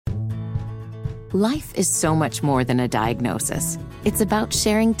Life is so much more than a diagnosis. It's about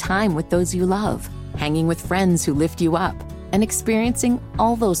sharing time with those you love, hanging with friends who lift you up, and experiencing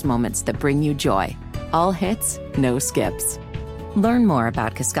all those moments that bring you joy. All hits, no skips. Learn more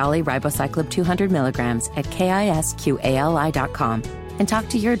about Kisqali Ribociclib 200 milligrams at KISQALI.com and talk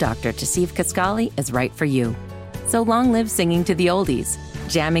to your doctor to see if Kisqali is right for you. So long live singing to the oldies,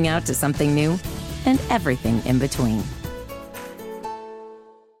 jamming out to something new, and everything in between.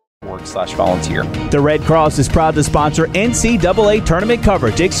 /volunteer. The Red Cross is proud to sponsor NCAA tournament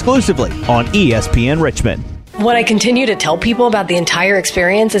coverage exclusively on ESPN Richmond. What I continue to tell people about the entire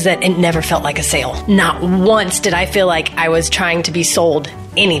experience is that it never felt like a sale. Not once did I feel like I was trying to be sold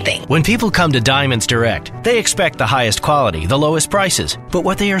anything. When people come to Diamonds Direct, they expect the highest quality, the lowest prices. But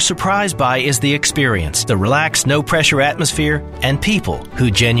what they are surprised by is the experience, the relaxed, no-pressure atmosphere, and people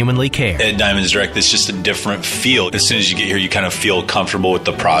who genuinely care. At Diamonds Direct, it's just a different feel. As soon as you get here, you kind of feel comfortable with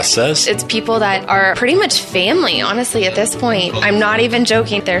the process. It's people that are pretty much family, honestly, at this point. I'm not even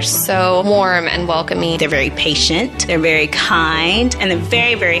joking. They're so warm and welcoming. They're very patient, they're very kind, and they're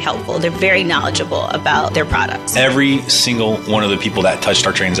very, very helpful. They're very knowledgeable about their products. Every single one of the people that touched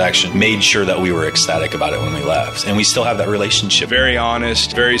our transaction made sure that we were ecstatic about it when we left. And we still have that relationship. Very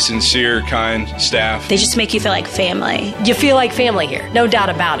honest, very sincere, kind staff. They just make you feel like family. You feel like family here, no doubt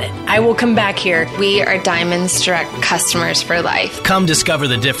about it. I will come back here. We are Diamonds Direct customers for life. Come discover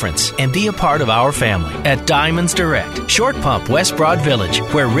the difference and be a part of our family at Diamonds Direct, Short Pump, West Broad Village,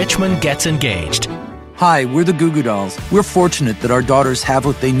 where Richmond gets engaged. Hi, we're the Goo Goo Dolls. We're fortunate that our daughters have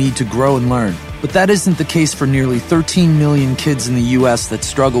what they need to grow and learn. But that isn't the case for nearly 13 million kids in the U.S. that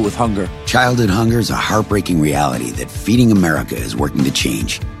struggle with hunger. Childhood hunger is a heartbreaking reality that Feeding America is working to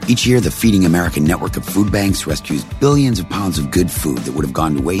change. Each year, the Feeding America network of food banks rescues billions of pounds of good food that would have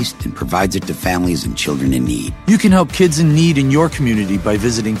gone to waste and provides it to families and children in need. You can help kids in need in your community by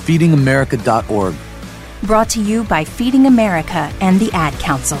visiting feedingamerica.org. Brought to you by Feeding America and the Ad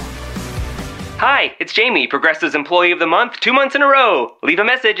Council. Hi, it's Jamie, Progressive's Employee of the Month, 2 months in a row. Leave a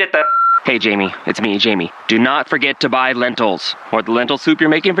message at the... Hey, Jamie, it's me, Jamie. Do not forget to buy lentils, or the lentil soup you're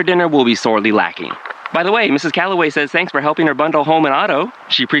making for dinner will be sorely lacking. By the way, Mrs. Calloway says thanks for helping her bundle home and auto.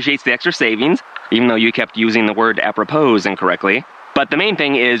 She appreciates the extra savings, even though you kept using the word apropos incorrectly. But the main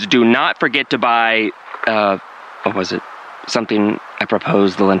thing is do not forget to buy, what was it? Something apropos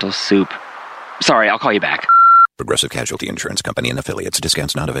the lentil soup. Sorry, I'll call you back. Progressive Casualty Insurance Company and affiliates.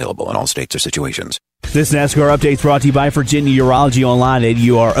 Discounts not available in all states or situations. This NASCAR update is brought to you by Virginia Urology online at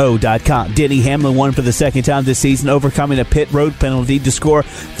URO.com. Denny Hamlin won for the second time this season, overcoming a pit road penalty to score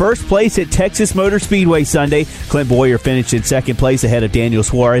first place at Texas Motor Speedway Sunday. Clint Boyer finished in second place ahead of Daniel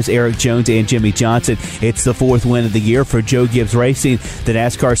Suarez, Eric Jones, and Jimmy Johnson. It's the fourth win of the year for Joe Gibbs Racing. The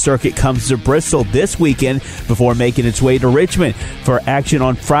NASCAR circuit comes to Bristol this weekend before making its way to Richmond for action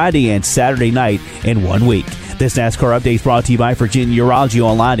on Friday and Saturday night in 1 week. This NASCAR update is brought to you by Virginia Urology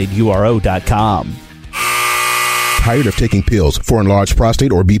online at URO.com. Tired of taking pills for enlarged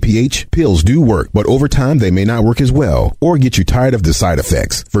prostate or BPH? Pills do work, but over time they may not work as well or get you tired of the side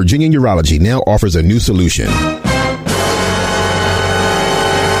effects. Virginia Urology now offers a new solution.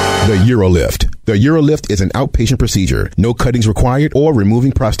 The UroLift. The UroLift is an outpatient procedure. No cuttings required or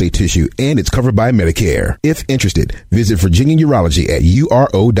removing prostate tissue, and it's covered by Medicare. If interested, visit Virginia Urology at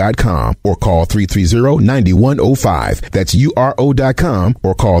URO.com or call 330-9105. That's URO.com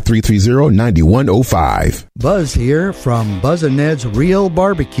or call 330-9105. Buzz here from Buzz and Ned's Real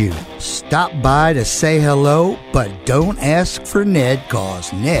Barbecue. Stop by to say hello, but don't ask for Ned,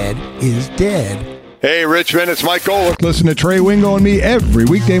 cause Ned is dead. Hey, Richmond, it's Mike Golick. Listen to Trey Wingo and me every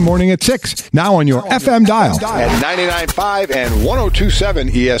weekday morning at 6, now on your FM dial at 99.5 and 102.7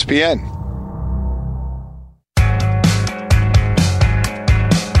 ESPN.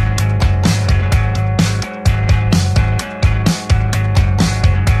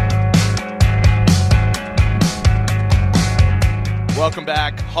 Welcome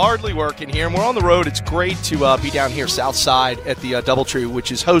back. Hardly working here, and we're on the road. It's great to be down here south side at the Doubletree,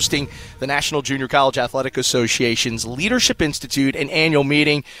 which is hosting the National Junior College Athletic Association's Leadership Institute and annual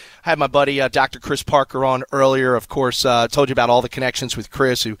meeting. I had my buddy Dr. Chris Parker on earlier. Of course, told you about all the connections with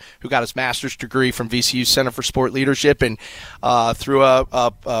Chris, who got his master's degree from VCU Center for Sport Leadership, and through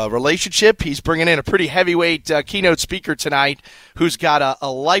a relationship, he's bringing in a pretty heavyweight keynote speaker tonight who's got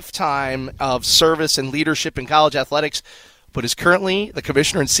a lifetime of service and leadership in college athletics, but is currently the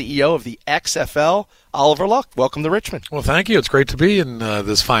commissioner and CEO of the XFL. Oliver Luck, welcome to Richmond. Well, thank you. It's great to be in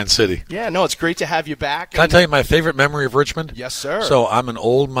this fine city. Yeah, no, it's great to have you back. Can I tell you my favorite memory of Richmond? Yes, sir. So I'm an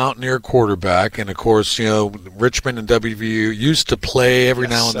old Mountaineer quarterback, and, of course, Richmond and WVU used to play every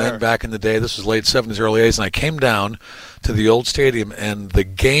now and then back in the day. This was late 70s, early 80s, and I came down to the old stadium, and the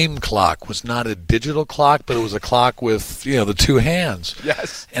game clock was not a digital clock, but it was a clock with, the two hands.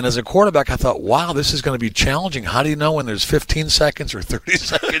 Yes. And as a quarterback, I thought, wow, this is going to be challenging. How do you know when there's 15 seconds or 30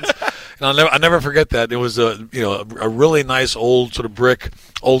 seconds? And I'll never forget that. It was a really nice old sort of brick,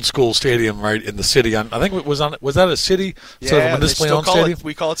 old school stadium right in the city. I think it was that a city? Sort of a municipally owned stadium?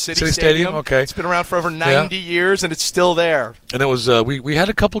 We call it City Stadium. Okay. It's been around for over 90 years, and it's still there. And it was we had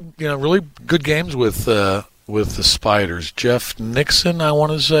a couple really good games with the Spiders. Jeff Nixon, I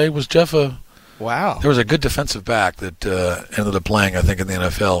want to say, was Jeff a. Wow. There was a good defensive back that ended up playing, I think, in the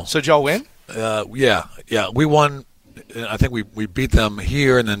NFL. So did y'all win? Yeah. We won. I think we beat them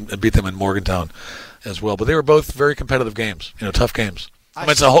here and then beat them in Morgantown as well. But they were both very competitive games, tough games. I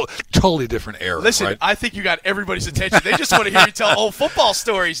mean, it's a whole totally different era. Listen, right? I think you got everybody's attention. They just want to hear you tell old football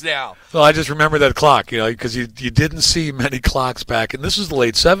stories now. Well, I just remember that clock, because you didn't see many clocks back, and this was the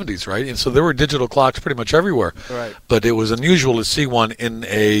late 70s, right? And so there were digital clocks pretty much everywhere. Right. But it was unusual to see one in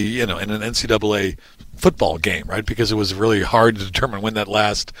in an NCAA football game, right? Because it was really hard to determine when that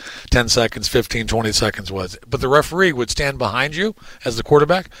last 10 seconds, 15, 20 seconds was. But the referee would stand behind you as the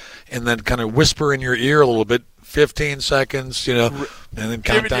quarterback and then kind of whisper in your ear a little bit, 15 seconds, and then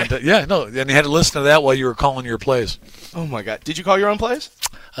count down to, and you had to listen to that while you were calling your plays. Oh, my God. Did you call your own plays?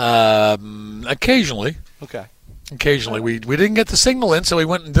 Occasionally. Okay. Occasionally. We didn't get the signal in, so we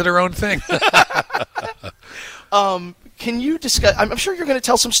went and did our own thing. Can you discuss? I'm sure you're going to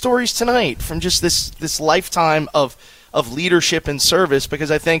tell some stories tonight from just this lifetime of leadership and service,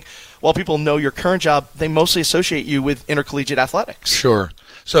 because I think while people know your current job, they mostly associate you with intercollegiate athletics. Sure.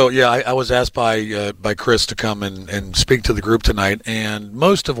 So, I was asked by Chris to come and speak to the group tonight, and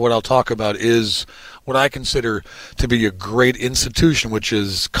most of what I'll talk about is what I consider to be a great institution, which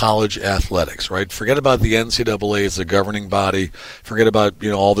is college athletics, right? Forget about the NCAA as the governing body. Forget about,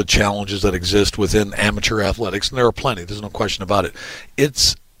 all the challenges that exist within amateur athletics, and there are plenty. There's no question about it.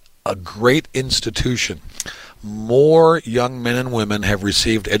 It's a great institution. More young men and women have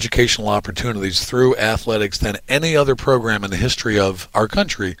received educational opportunities through athletics than any other program in the history of our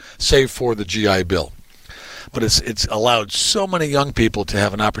country, save for the GI Bill. But it's allowed so many young people to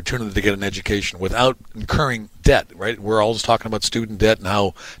have an opportunity to get an education without incurring debt, right? We're always talking about student debt and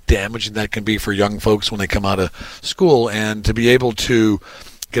how damaging that can be for young folks when they come out of school. And to be able to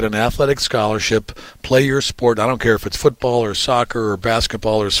get an athletic scholarship, play your sport, I don't care if it's football or soccer or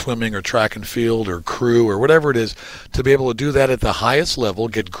basketball or swimming or track and field or crew or whatever it is, to be able to do that at the highest level,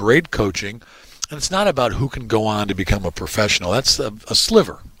 get great coaching. And it's not about who can go on to become a professional. That's a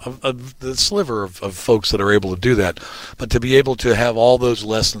sliver, the sliver of folks that are able to do that. But to be able to have all those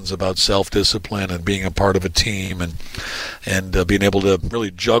lessons about self-discipline and being a part of a team and being able to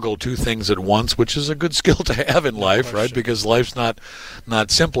really juggle two things at once, which is a good skill to have in life, right? Because life's not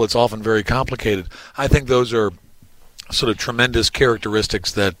simple. It's often very complicated. I think those are sort of tremendous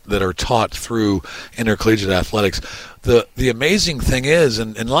characteristics that are taught through intercollegiate athletics. The amazing thing is,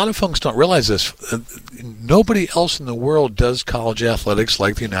 and a lot of folks don't realize this, nobody else in the world does college athletics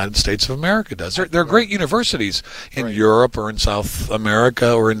like the United States of America does. There are great universities in Europe or in South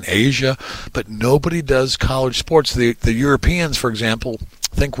America or in Asia, but nobody does college sports. The Europeans, for example,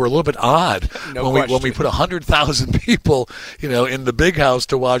 think we're a little bit odd when we put 100,000 people, in the big house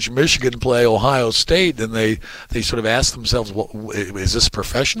to watch Michigan play Ohio State, and they sort of ask themselves, well, is this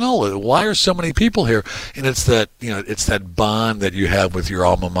professional? Why are so many people here? And it's that it's that bond that you have with your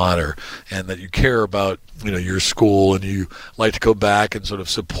alma mater, and that you care about your school, and you like to go back and sort of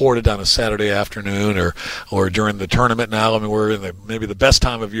support it on a Saturday afternoon or during the tournament now. I mean, we're in maybe the best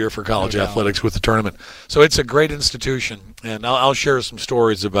time of year for college athletics with the tournament. So it's a great institution, and I'll share some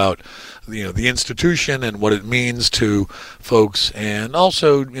stories about the institution and what it means to folks, and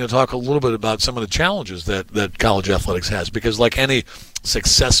also talk a little bit about some of the challenges that college athletics has, because like any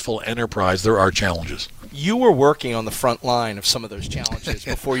successful enterprise, there are challenges. You were working on the front line of some of those challenges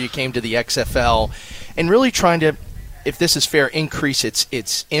before you came to the XFL, and really trying to, if this is fair, increase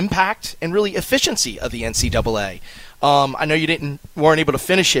its impact and really efficiency of the NCAA. I know you weren't able to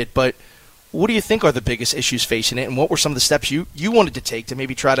finish it, but what do you think are the biggest issues facing it, and what were some of the steps you wanted to take to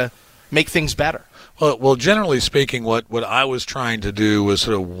maybe try to make things better? Well, generally speaking, what I was trying to do was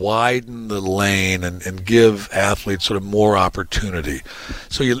sort of widen the lane and give athletes sort of more opportunity.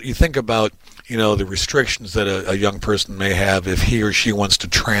 So you think about the restrictions that a young person may have if he or she wants to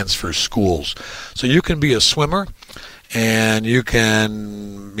transfer schools. So you can be a swimmer and you can,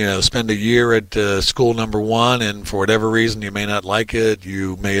 spend a year at school number one, and for whatever reason you may not like it,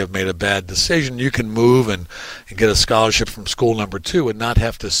 you may have made a bad decision, you can move and get a scholarship from school number two and not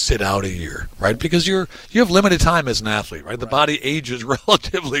have to sit out a year, right? Because you have limited time as an athlete, right? The body ages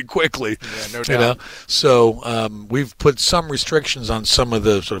relatively quickly, no doubt. So we've put some restrictions on some of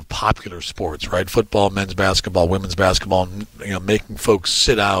the sort of popular sports, right? Football, men's basketball, women's basketball, making folks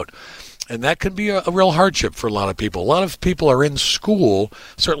sit out. And that can be a real hardship for a lot of people. A lot of people are in school,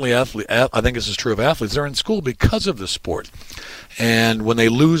 certainly I think this is true of athletes, they're in school because of the sport. And when they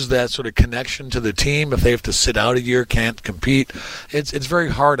lose that sort of connection to the team, if they have to sit out a year, can't compete, it's very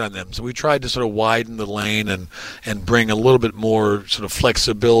hard on them. So we tried to sort of widen the lane and bring a little bit more sort of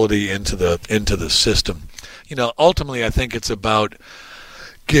flexibility into the system. Ultimately I think it's about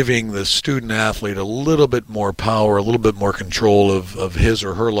giving the student athlete a little bit more power, a little bit more control of his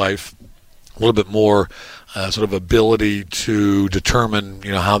or her life, a little bit more sort of ability to determine,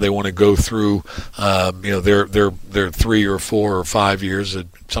 how they want to go through, their 3 or 4 or 5 years.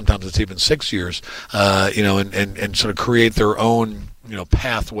 Sometimes it's even 6 years, and sort of create their own,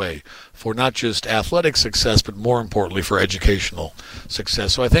 pathway for not just athletic success, but more importantly for educational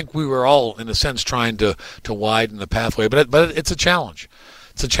success. So I think we were all, in a sense, trying to widen the pathway, but it's a challenge.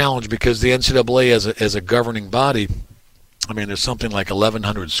 It's a challenge because the NCAA as a governing body, there's something like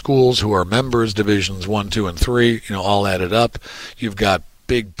 1,100 schools who are members, divisions 1, 2, and 3, all added up. You've got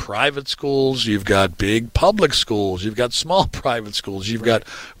big private schools, you've got big public schools, you've got small private schools, you've got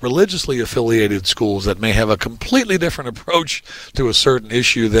religiously affiliated schools that may have a completely different approach to a certain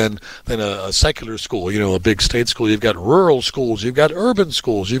issue than a secular school, a big state school. You've got rural schools, you've got urban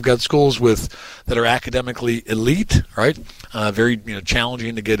schools, you've got schools that are academically elite, right? Very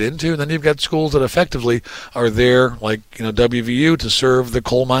challenging to get into, and then you've got schools that effectively are there, like WVU, to serve the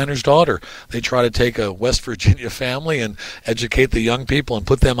coal miner's daughter. They try to take a West Virginia family and educate the young people and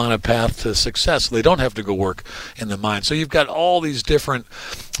put them on a path to success, so they don't have to go work in the mine. So you've got all these different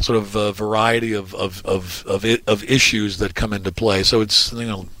sort of variety of issues that come into play. So it's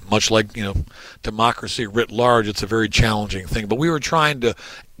much like democracy writ large, it's a very challenging thing. But we were trying to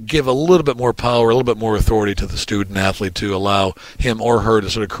give a little bit more power, a little bit more authority to the student athlete to allow him or her to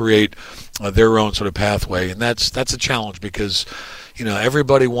sort of create their own sort of pathway, and that's a challenge because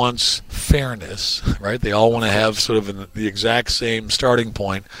everybody wants fairness, right? They all want to have sort of the exact same starting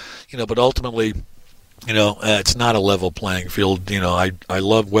point, but ultimately, it's not a level playing field. I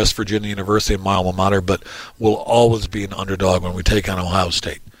love West Virginia University and my alma mater, but we'll always be an underdog when we take on Ohio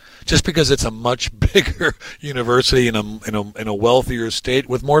State. Just because it's a much bigger university in a wealthier state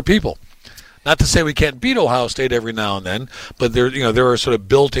with more people. Not to say we can't beat Ohio State every now and then, but there are sort of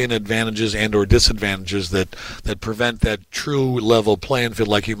built-in advantages and or disadvantages that prevent that true level playing field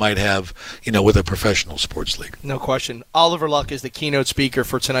like you might have, with a professional sports league. No question. Oliver Luck is the keynote speaker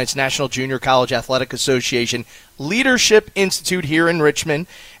for tonight's National Junior College Athletic Association Leadership Institute here in Richmond.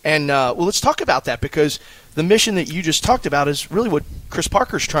 And let's talk about that, because the mission that you just talked about is really what Chris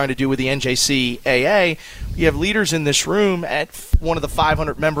Parker's trying to do with the NJCAA. You have leaders in this room at one of the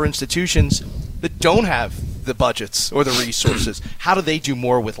 500 member institutions that don't have the budgets or the resources. How do they do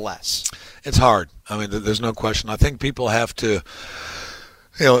more with less? It's hard. There's no question. I think people have to,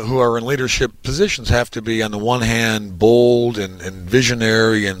 who are in leadership positions have to be, on the one hand, bold and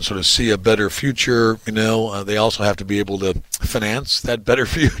visionary and sort of see a better future. They also have to be able to finance that better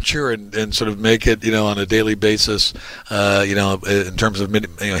future and sort of make it, on a daily basis, in terms of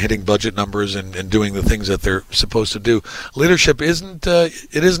hitting budget numbers and doing the things that they're supposed to do. Leadership isn't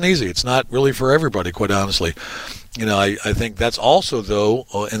easy. It's not really for everybody, quite honestly. I think that's also, though,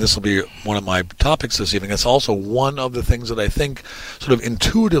 and this will be one of my topics this evening, that's also one of the things that I think sort of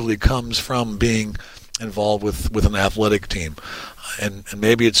intuitively comes from being involved with an athletic team. And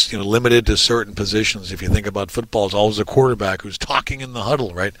maybe it's limited to certain positions. If you think about football, it's always a quarterback who's talking in the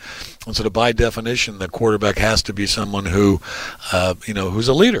huddle, right? And so, by definition, the quarterback has to be someone who, who's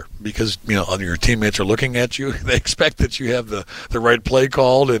a leader, because your teammates are looking at you. They expect that you have the right play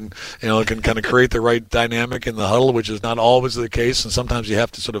called and can kind of create the right dynamic in the huddle, which is not always the case, and sometimes you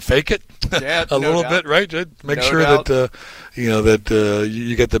have to sort of fake it a little bit, right? Make sure that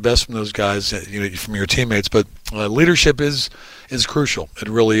you get the best from those guys, from your teammates. But leadership is crucial. It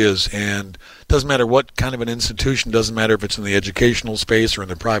really is. And it doesn't matter what kind of an institution, doesn't matter if it's in the educational space or in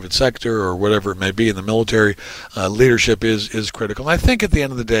the private sector or whatever it may be, in the military, leadership is critical. And I think at the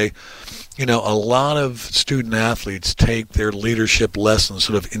end of the day, a lot of student athletes take their leadership lessons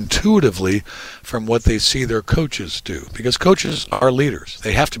sort of intuitively from what they see their coaches do, because coaches are leaders.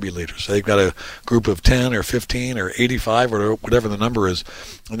 They have to be leaders. They've got a group of 10 or 15 or 85 or whatever the number is,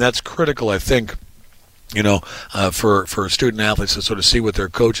 and that's critical, I think, for student athletes to sort of see what their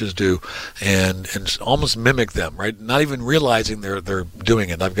coaches do and almost mimic them, right? Not even realizing they're doing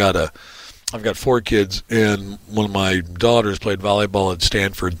it. I've got 4 kids, and one of my daughters played volleyball at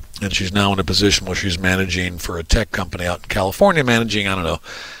Stanford, and she's now in a position where she's managing for a tech company out in California, managing,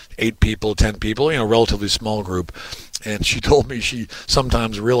 8 people, 10 people, relatively small group. And she told me she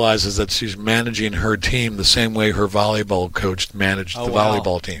sometimes realizes that she's managing her team the same way her volleyball coach managed the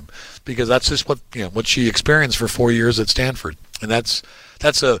volleyball team, because that's just what she experienced for 4 years at Stanford, and that's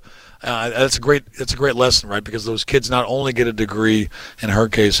a great lesson, right? Because those kids not only get a degree, in her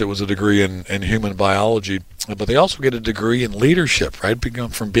case it was a degree in human biology, but they also get a degree in leadership, right?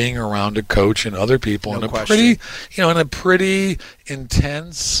 From being around a coach and other people in a pretty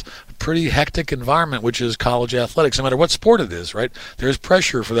intense, pretty hectic environment, which is college athletics, no matter what sport it is, right? There's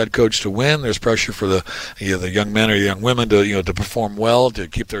pressure for that coach to win. There's pressure for the young men or young women to perform well, to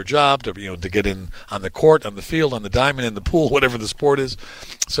keep their job, to get in on the court, on the field, on the diamond, in the pool, whatever the sport is.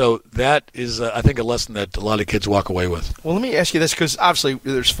 So that is, I think, a lesson that a lot of kids walk away with. Well, let me ask you this, because obviously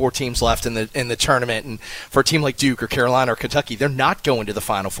there's 4 teams left in the tournament, and for a team like Duke or Carolina or Kentucky, they're not going to the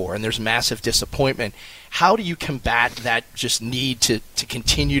Final Four, and there's massive disappointment. How do you combat that just need to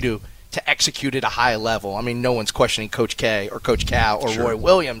continue to execute at a high level? I mean, no one's questioning Coach K or Coach Cal or Roy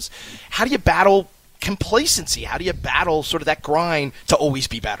Williams. How do you battle complacency? How do you battle sort of that grind to always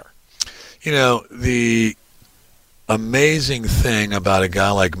be better? The amazing thing about a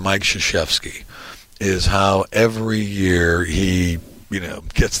guy like Mike Krzyzewski is how every year he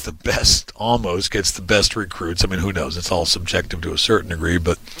gets the best recruits. I mean, who knows? It's all subjective to a certain degree,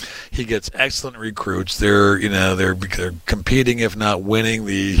 but he gets excellent recruits. They're competing, if not winning,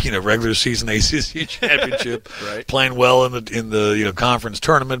 the regular season ACC championship, right. Playing well in the conference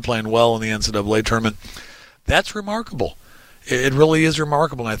tournament, playing well in the NCAA tournament. That's remarkable. It really is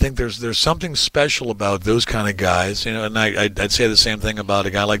remarkable, and I think there's something special about those kind of guys. And I'd say the same thing about a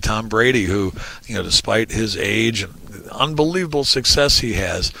guy like Tom Brady, who, despite his age and unbelievable success he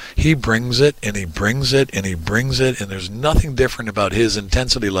has, he brings it, and he brings it, and he brings it, and there's nothing different about his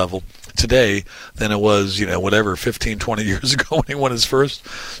intensity level today than it was, 15, 20 years ago when he won his first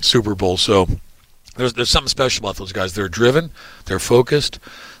Super Bowl. So there's something special about those guys. They're driven, they're focused,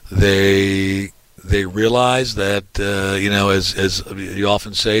 they realize that, as you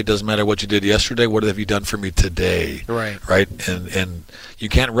often say, it doesn't matter what you did yesterday, what have you done for me today? Right? And you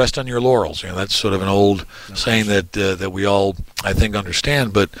can't rest on your laurels. That's sort of an old saying that we all, I think,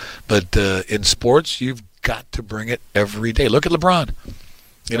 understand. But in sports, you've got to bring it every day. Look at LeBron.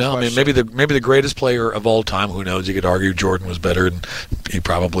 Maybe the greatest player of all time. Who knows? You could argue Jordan was better, and he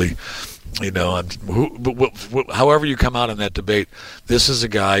probably. However you come out in that debate, this is a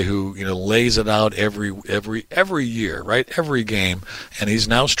guy who lays it out every year, right? Every game, and he's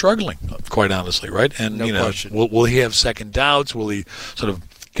now struggling, quite honestly, right? And will he have second doubts? Will he sort of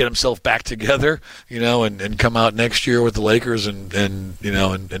get himself back together, and come out next year with the Lakers and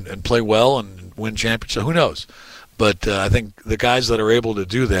play well and win championships? Who knows? But I think the guys that are able to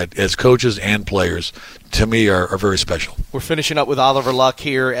do that as coaches and players, to me, are very special. We're finishing up with Oliver Luck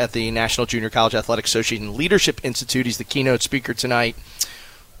here at the National Junior College Athletic Association Leadership Institute. He's the keynote speaker tonight.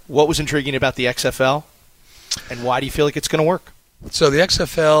 What was intriguing about the XFL, and why do you feel like it's going to work? So the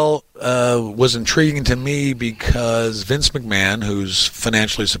XFL was intriguing to me because Vince McMahon, who's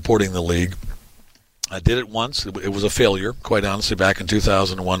financially supporting the league, I did it once. It was a failure, quite honestly, back in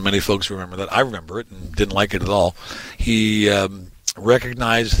 2001. Many folks remember that. I remember it and didn't like it at all. He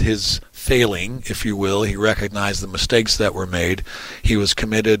recognized his failing, if you will. He recognized the mistakes that were made. He was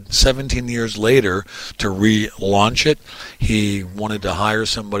committed 17 years later to relaunch it. He wanted to hire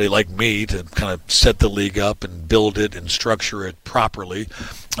somebody like me to kind of set the league up and build it and structure it properly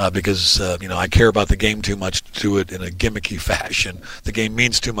because I care about the game too much to do it in a gimmicky fashion. The game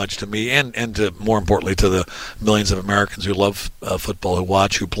means too much to me and to, more importantly, to the millions of Americans who love football, who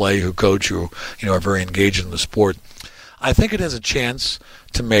watch, who play, who coach, who are very engaged in the sport. I think it has a chance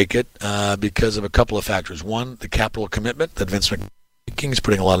to make it because of a couple of factors. One, the capital commitment that Vince McMahon is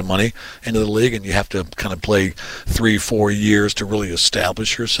putting a lot of money into the league, and you have to kind of play 3-4 years to really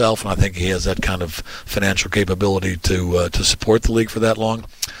establish yourself, and I think he has that kind of financial capability to support the league for that long.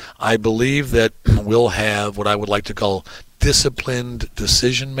 I believe that we'll have what I would like to call disciplined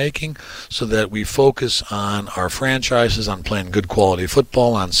decision-making so that we focus on our franchises, on playing good quality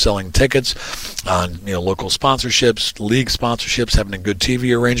football, on selling tickets, on local sponsorships, league sponsorships, having a good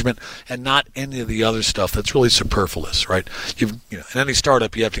TV arrangement, and not any of the other stuff that's really superfluous, right? In any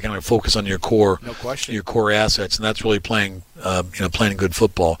startup, you have to kind of focus on your core, your core assets, and that's really playing good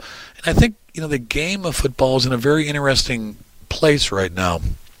football. And I think the game of football is in a very interesting place right now.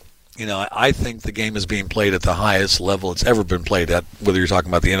 I think the game is being played at the highest level it's ever been played at, whether you're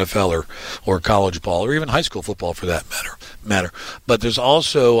talking about the NFL or college ball or even high school football for that matter. But there's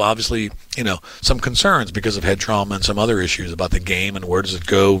also obviously, some concerns because of head trauma and some other issues about the game and where does it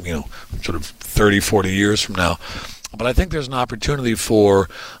go, sort of 30, 40 years from now. But I think there's an opportunity for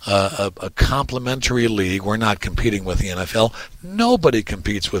a complementary league. We're not competing with the NFL. Nobody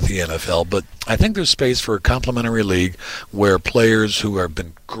competes with the NFL. But I think there's space for a complementary league where players who have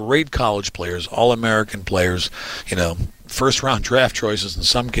been great college players, All-American players, first-round draft choices in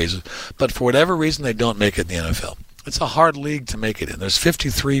some cases, but for whatever reason they don't make it in the NFL. It's a hard league to make it in. There's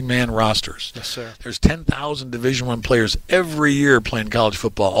 53-man rosters. Yes, sir. There's 10,000 Division I players every year playing college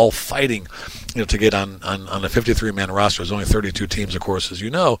football, all fighting, to get on a 53-man roster. There's only 32 teams, of course, as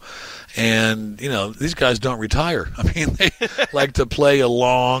you know. And, these guys don't retire. I mean, they like to play a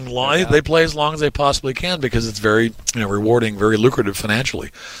long. They play as long as they possibly can because it's very, rewarding, very lucrative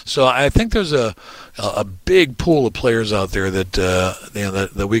financially. So I think there's a big pool of players out there that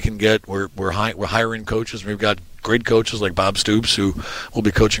that we can get. We're hiring coaches. We've got great coaches like Bob Stoops, who will be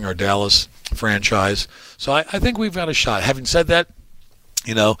coaching our Dallas franchise. So I think we've got a shot. Having said that,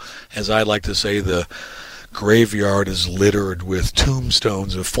 as I like to say, the graveyard is littered with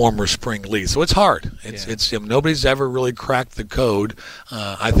tombstones of former spring leagues. So it's hard. It's nobody's ever really cracked the code.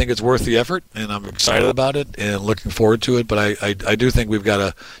 I think it's worth the effort, and I'm excited about it and looking forward to it. But I do think we've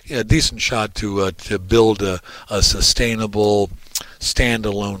got a decent shot to build a sustainable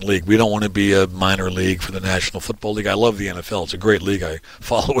standalone league. We don't want to be a minor league for the National Football League. I love the NFL. It's a great league. I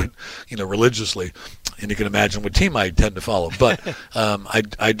follow it, religiously, and you can imagine what team I tend to follow. But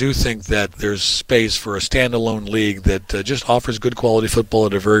I do think that there's space for a standalone league that just offers good quality football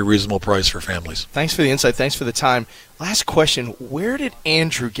at a very reasonable price for families. Thanks for the insight. Thanks for the time. Last question, where did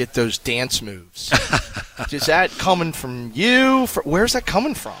Andrew get those dance moves? Is that coming from you? Where's that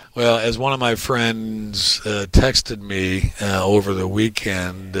coming from? Well, as one of my friends texted me over the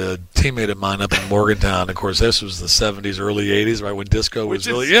weekend, a teammate of mine up in Morgantown, of course, this was the 70s, early 80s, right, when disco was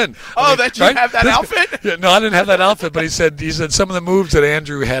really in. Oh, that you have that outfit? Yeah, no, I didn't have that outfit, but he said some of the moves that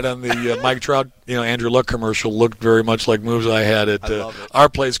Andrew had on the Mike Trout, Andrew Luck commercial looked very much like moves I had at our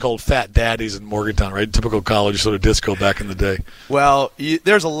place called Fat Daddy's in Morgantown, right? Typical college sort of disco back in the day. Well,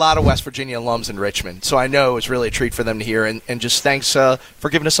 there's a lot of West Virginia alums in Richmond, so I know it's really a treat for them to hear. And just thanks for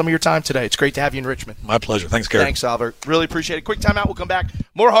giving us some of your time today. It's great to have you in Richmond. My pleasure. Thanks, Gary. Thanks, Albert. Really appreciate it. Quick timeout. We'll come back.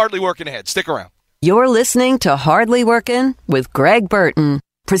 More Hardly Working ahead. Stick around. You're listening to Hardly Working with Greg Burton,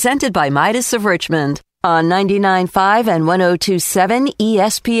 presented by Midas of Richmond on 99.5 and 102.7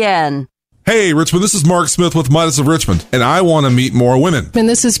 ESPN. Hey, Richmond, this is Mark Smith with Midas of Richmond, and I want to meet more women. And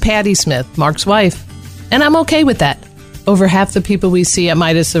this is Patty Smith, Mark's wife, and I'm okay with that. Over half the people we see at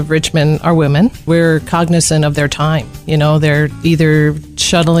Midas of Richmond are women. We're cognizant of their time. They're either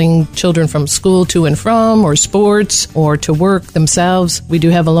shuttling children from school to and from, or sports, or to work themselves. We do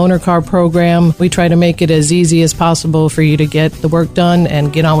have a loaner car program. We try to make it as easy as possible for you to get the work done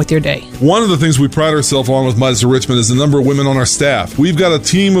and get on with your day. One of the things we pride ourselves on with Midas of Richmond is the number of women on our staff. We've got a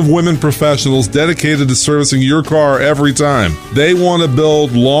team of women professionals dedicated to servicing your car every time. They want to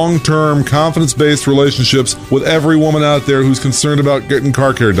build long-term, confidence-based relationships with every woman out there who's concerned about getting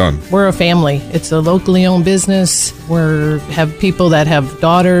car care done. We're a family. It's a locally owned business. We have people that have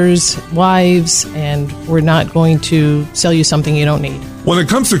daughters, wives, and we're not going to sell you something you don't need. When it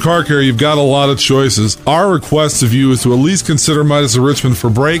comes to car care, you've got a lot of choices. Our request of you is to at least consider Midas of Richmond for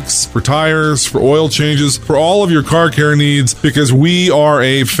brakes, for tires, for oil changes, for all of your car care needs, because we are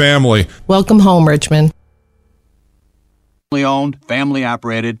a family. Welcome home, Richmond. Family owned, family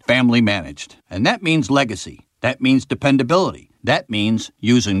operated, family managed. And that means legacy. That means dependability. That means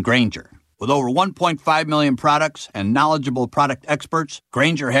using Grainger. With over 1.5 million products and knowledgeable product experts,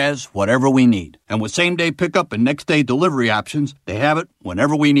 Grainger has whatever we need. And with same-day pickup and next-day delivery options, they have it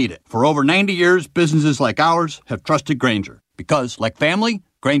whenever we need it. For over 90 years, businesses like ours have trusted Grainger. Because, like family,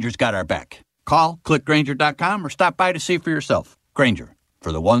 Grainger's got our back. Call, click Grainger.com, or stop by to see for yourself. Grainger,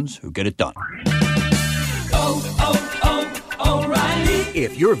 for the ones who get it done. O'Reilly.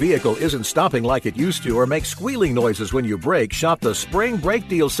 If your vehicle isn't stopping like it used to or makes squealing noises when you brake, shop the Spring Brake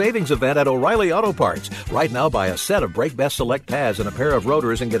Deal Savings Event at O'Reilly Auto Parts. Right now, buy a set of Brake Best Select pads and a pair of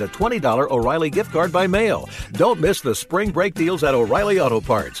rotors and get a $20 O'Reilly gift card by mail. Don't miss the Spring Brake Deals at O'Reilly Auto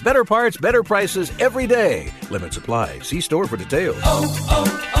Parts. Better parts, better prices every day. Limit supply. See store for details.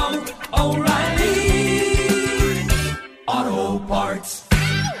 O'Reilly Auto Parts.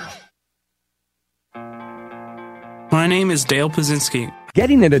 My name is Dale Pazinski.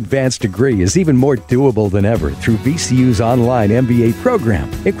 Getting an advanced degree is even more doable than ever through VCU's online MBA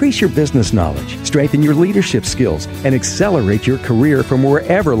program. Increase your business knowledge, strengthen your leadership skills, and accelerate your career from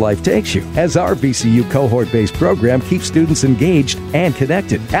wherever life takes you. As our VCU cohort-based program keeps students engaged and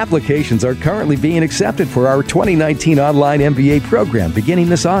connected. Applications are currently being accepted for our 2019 online MBA program beginning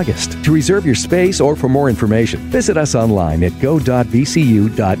this August. To reserve your space or for more information, visit us online at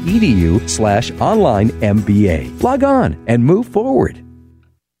go.vcu.edu/online MBA. Log on and move forward.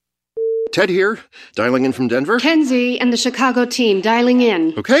 Ted here, dialing in from Denver. Kenzie and the Chicago team dialing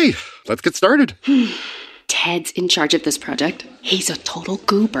in. Okay, let's get started. Ted's in charge of this project. He's a total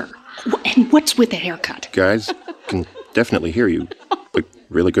goober. And what's with the haircut? Guys, can definitely hear you. Like,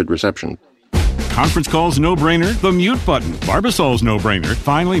 really good reception. Conference call's no-brainer? The mute button. Barbasol's no-brainer.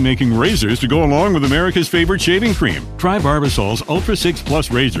 Finally making razors to go along with America's favorite shaving cream. Try Barbasol's Ultra 6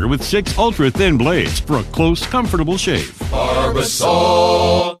 Plus razor with 6 ultra-thin blades for a close, comfortable shave.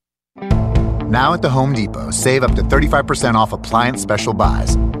 Barbasol. Now at the Home Depot, save up to 35% off appliance special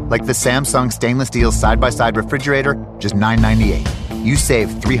buys. Like the Samsung stainless steel side-by-side refrigerator, just $9.98. You save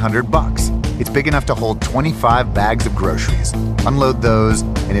 $300. It's big enough to hold 25 bags of groceries. Unload those,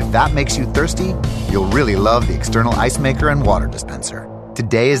 and if that makes you thirsty, you'll really love the external ice maker and water dispenser.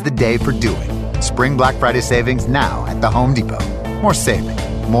 Today is the day for doing. Spring Black Friday savings now at the Home Depot. More saving,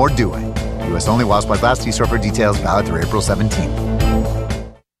 more doing. U.S. only while supplies last. See store for details. Valid through April 17th.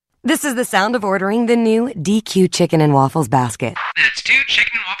 This is the sound of ordering the new DQ Chicken and Waffles basket. That's 2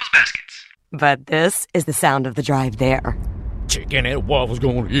 chicken and waffles baskets. But this is the sound of the drive there. Chicken and waffles,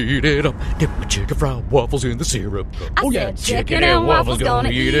 gonna eat it up. Dip my chicken fried waffles in the syrup. Oh yeah, chicken and waffles, gonna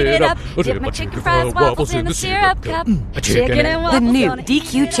eat it up. Dip my chicken fried waffles in the syrup cup. Chicken and waffles. The new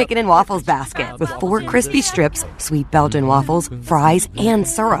DQ Chicken and Waffles basket with 4 crispy strips, sweet Belgian waffles, fries, and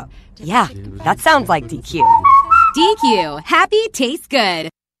syrup. Yeah, that sounds like DQ. DQ, happy tastes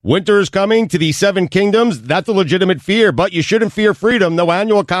good. Winter is coming to the 7 Kingdoms. That's a legitimate fear, but you shouldn't fear freedom. No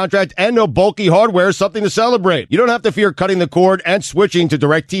annual contract and no bulky hardware is something to celebrate. You don't have to fear cutting the cord and switching to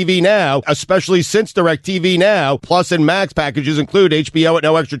DirecTV Now, especially since DirecTV Now Plus and Max packages include HBO at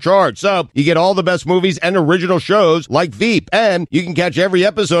no extra charge. So you get all the best movies and original shows like Veep, and you can catch every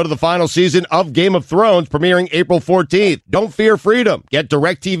episode of the final season of Game of Thrones premiering April 14th. Don't fear freedom. Get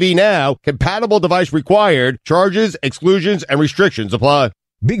DirecTV Now. Compatible device required. Charges, exclusions, and restrictions apply.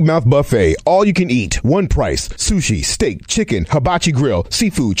 Big Mouth Buffet, all you can eat, one price. Sushi, steak, chicken, hibachi grill,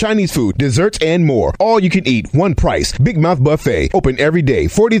 seafood, Chinese food, desserts, and more. All you can eat, one price. Big Mouth Buffet, open every day,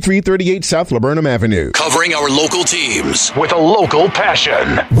 4338 South Laburnum Avenue. Covering our local teams with a local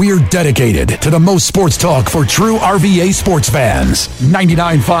passion. We're dedicated to the most sports talk for true RVA sports fans.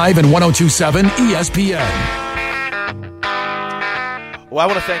 99.5 and 102.7 ESPN. Well, I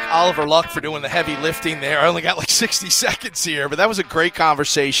want to thank Oliver Luck for doing the heavy lifting there. I only got like 60 seconds here, but that was a great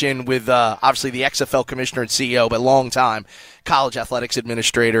conversation with obviously the XFL commissioner and CEO, but long time college athletics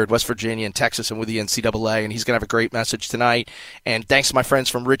administrator at West Virginia and Texas and with the NCAA, and he's going to have a great message tonight. And thanks to my friends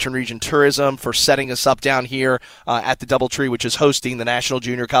from Richmond Region Tourism for setting us up down here at the Doubletree, which is hosting the National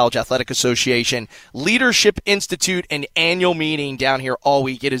Junior College Athletic Association Leadership Institute, an annual meeting down here all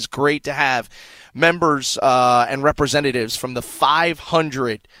week. It is great to have members and representatives from the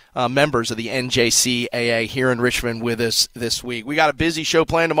 500 members of the NJCAA here in Richmond with us this week. We got a busy show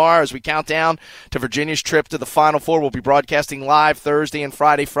planned tomorrow as we count down to Virginia's trip to the Final Four. We'll be broadcasting live Thursday and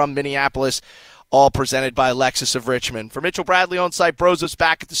Friday from Minneapolis, all presented by Lexus of Richmond. For Mitchell Bradley on site, Brozos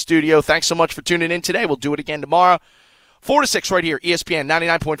back at the studio. Thanks so much for tuning in today. We'll do it again tomorrow, 4 to 6 right here, ESPN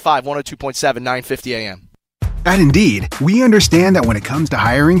 99.5, 102.7, 950 AM. At Indeed, we understand that when it comes to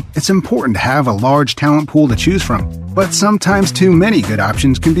hiring, it's important to have a large talent pool to choose from. But sometimes too many good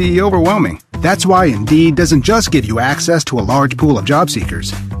options can be overwhelming. That's why Indeed doesn't just give you access to a large pool of job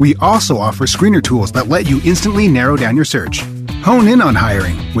seekers. We also offer screener tools that let you instantly narrow down your search. Hone in on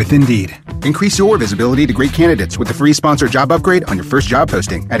hiring with Indeed. Increase your visibility to great candidates with the free sponsored job upgrade on your first job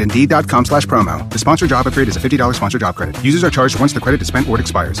posting at Indeed.com/promo. The sponsored job upgrade is a $50 sponsored job credit. Users are charged once the credit is spent or it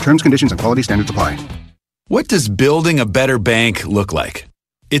expires. Terms, conditions, and quality standards apply. What does building a better bank look like?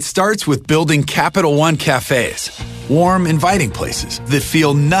 It starts with building Capital One cafes, warm, inviting places that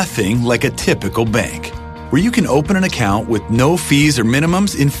feel nothing like a typical bank, where you can open an account with no fees or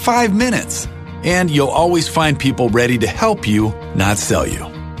minimums in 5 minutes, and you'll always find people ready to help you, not sell you.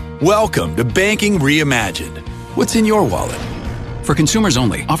 Welcome to Banking Reimagined. What's in your wallet? For consumers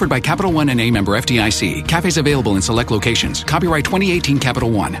only, offered by Capital One N.A. member FDIC. Cafes available in select locations. Copyright 2018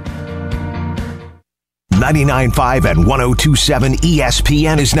 Capital One. 99.5 and 102.7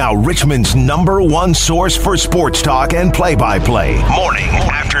 ESPN is now Richmond's #1 source for sports talk and play-by-play. Morning,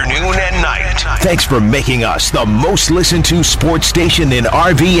 afternoon, and night. Thanks for making us the most listened to sports station in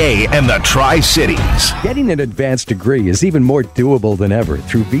RVA and the Tri-Cities. Getting an advanced degree is even more doable than ever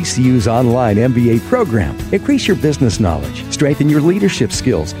through VCU's online MBA program. Increase your business knowledge, strengthen your leadership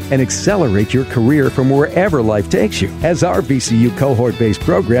skills, and accelerate your career from wherever life takes you. As our VCU cohort-based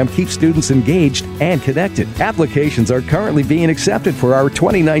program keeps students engaged and connected. Applications are currently being accepted for our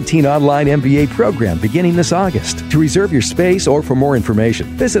 2019 online MBA program beginning this August. To reserve your space or for more information,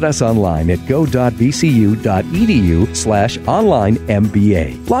 visit us online at go.vcu.edu/online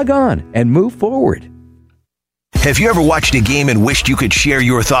MBA. Log on and move forward. Have you ever watched a game and wished you could share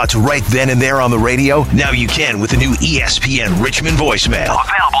your thoughts right then and there on the radio? Now you can with the new ESPN Richmond voicemail.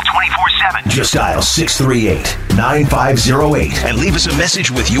 Available 24/7. Just dial 638-9508 and leave us a message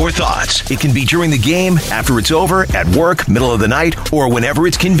with your thoughts. It can be during the game, after it's over, at work, middle of the night, or whenever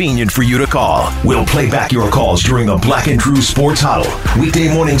it's convenient for you to call. We'll play back your calls during the Black and True Sports Huddle.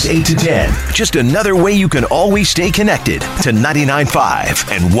 Weekday mornings 8 to 10. Just another way you can always stay connected to 99.5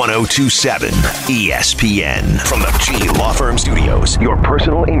 and 102.7 ESPN. From the G Law Firm Studios, your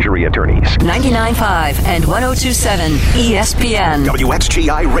personal injury attorneys. 99.5 and 102.7 ESPN.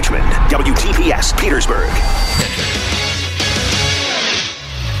 WXGI Richmond, WTPS Petersburg.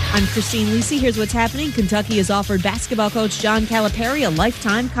 I'm Christine Lisi. Here's what's happening. Kentucky has offered basketball coach John Calipari a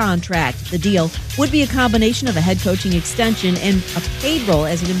lifetime contract. The deal would be a combination of a head coaching extension and a paid role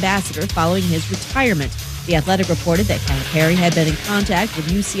as an ambassador following his retirement. The Athletic reported that Calipari had been in contact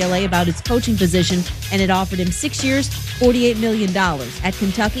with UCLA about its coaching position and had offered him 6 years, $48 million. At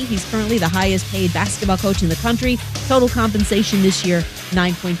Kentucky, he's currently the highest paid basketball coach in the country. Total compensation this year,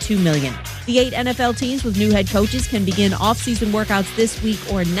 $9.2 million. The 8 NFL teams with new head coaches can begin off-season workouts this week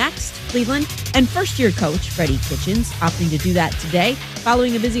or next. Cleveland and first-year coach Freddie Kitchens opting to do that today.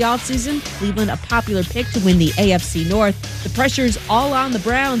 Following a busy offseason, Cleveland a popular pick to win the AFC North. The pressure's all on the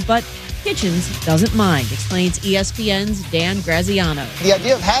Browns, but Kitchens doesn't mind, explains ESPN's Dan Graziano. The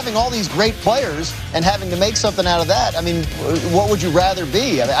idea of having all these great players and having to make something out of that, I mean, what would you rather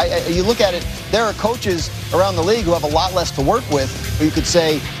be? You look at it, there are coaches around the league who have a lot less to work with, who you could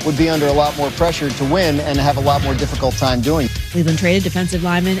say would be under a lot more pressure to win and have a lot more difficult time doing it. Cleveland traded defensive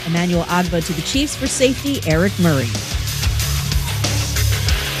lineman Emmanuel Ogbah to the Chiefs for safety Eric Murray.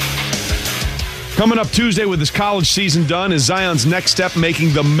 Coming up Tuesday with his college season done, is Zion's next step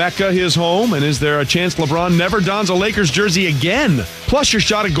making the Mecca his home? And is there a chance LeBron never dons a Lakers jersey again? Plus your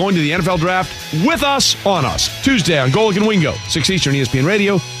shot at going to the NFL Draft with us, on us. Tuesday on Golic and Wingo, 6 Eastern, ESPN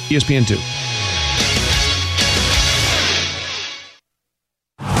Radio, ESPN2.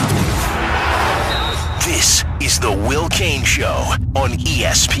 This is the Will Cain Show on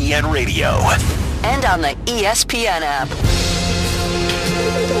ESPN Radio. And on the ESPN app.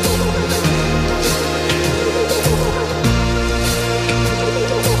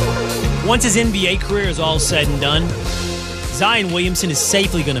 Once his NBA career is all said and done, Zion Williamson is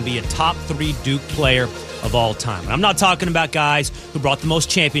safely going to be a top 3 Duke player of all time. And I'm not talking about guys who brought the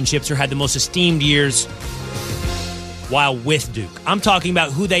most championships or had the most esteemed years while with Duke. I'm talking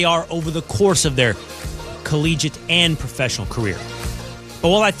about who they are over the course of their collegiate and professional career. But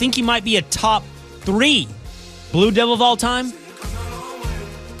while I think he might be a top 3 Blue Devil of all time,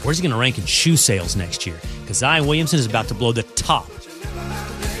 where's he going to rank in shoe sales next year? Because Zion Williamson is about to blow the top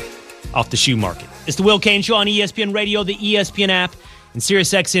off the shoe market. It's the Will Cain Show on ESPN Radio, the ESPN app, and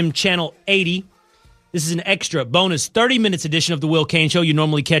SiriusXM Channel 80. This is an extra bonus 30 minutes edition of the Will Cain Show. You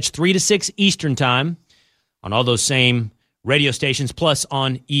normally catch 3 to 6 Eastern time on all those same radio stations, plus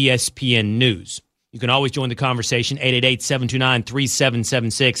on ESPN News. You can always join the conversation,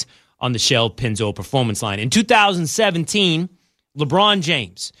 888-729-3776 on the Shell Pennzoil Performance Line. In 2017, LeBron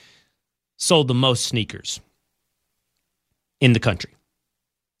James sold the most sneakers in the country,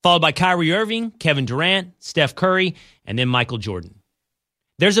 followed by Kyrie Irving, Kevin Durant, Steph Curry, and then Michael Jordan.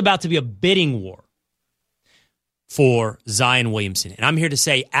 There's about to be a bidding war for Zion Williamson. And I'm here to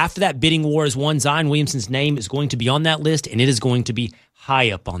say, after that bidding war is won, Zion Williamson's name is going to be on that list, and it is going to be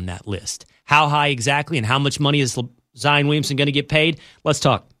high up on that list. How high exactly and how much money is Zion Williamson going to get paid? Let's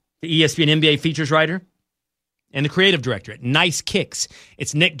talk. The ESPN NBA features writer and the creative director at Nice Kicks.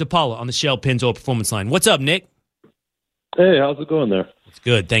 It's Nick DiPaula on the Shell Pennzoil Performance Line. What's up, Nick? Hey, how's it going there? It's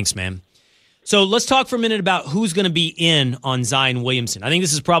good. Thanks, man. So let's talk for a minute about who's going to be in on Zion Williamson. I think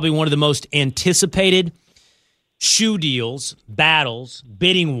this is probably one of the most anticipated shoe deals, battles,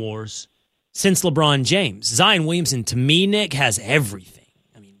 bidding wars since LeBron James. Zion Williamson, to me, Nick, has everything.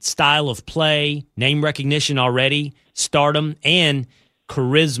 I mean, style of play, name recognition already, stardom, and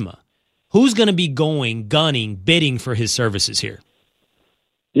charisma. who's going to be gunning, bidding for his services here?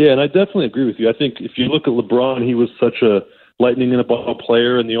 Yeah, and I definitely agree with you. I think if you look at LeBron, he was such a lightning-in-a-bottle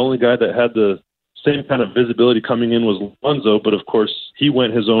player, and the only guy that had the same kind of visibility coming in was Lonzo, but of course he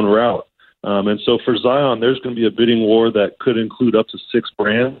went his own route. And so for Zion, there's going to be a bidding war that could include up to 6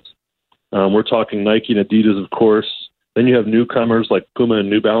 brands. We're talking Nike and Adidas, of course. Then you have newcomers like Puma and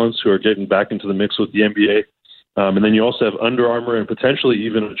New Balance who are getting back into the mix with the NBA. And then you also have Under Armour and potentially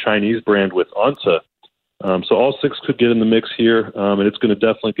even a Chinese brand with Anta. So all 6 could get in the mix here, and it's going to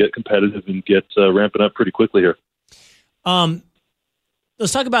definitely get competitive and get ramping up pretty quickly here.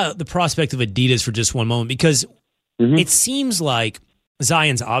 Let's talk about the prospect of Adidas for just one moment, because it seems like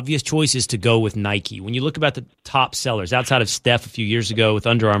Zion's obvious choice is to go with Nike. When you look about the top sellers, outside of Steph a few years ago with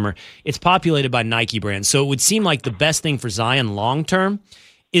Under Armour, it's populated by Nike brands. So it would seem like the best thing for Zion long-term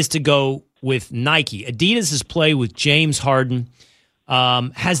is to go with Nike. Adidas' play with James Harden,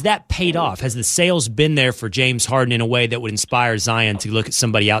 has that paid off? Has the sales been there for James Harden in a way that would inspire Zion to look at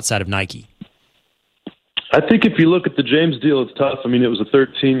somebody outside of Nike? I think if you look at the James deal, it's tough. I mean, it was a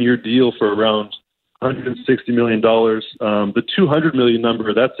 13-year deal for around $160 million. The $200 million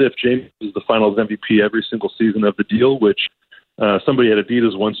number, that's if James is the Finals MVP every single season of the deal, which somebody at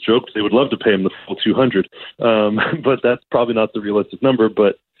Adidas once joked they would love to pay him the full $200. But that's probably not the realistic number.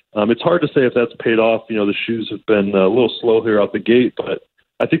 But it's hard to say if that's paid off. You know, the shoes have been a little slow here out the gate. But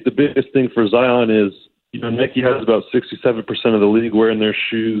I think the biggest thing for Zion is, you know, Nike has about 67% of the league wearing their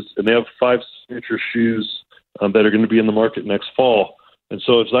shoes, and they have 5 signature shoes that are going to be in the market next fall. And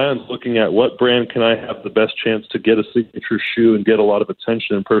so if Zion's looking at what brand can I have the best chance to get a signature shoe and get a lot of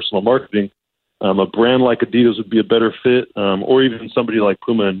attention in personal marketing, a brand like Adidas would be a better fit, or even somebody like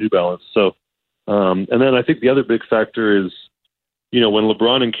Puma and New Balance. So, and then I think the other big factor is, you know, when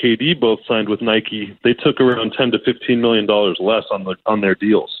LeBron and KD both signed with Nike, they took around $10 to $15 million less on their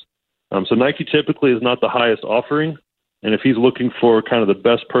deals. So Nike typically is not the highest offering, and if he's looking for kind of the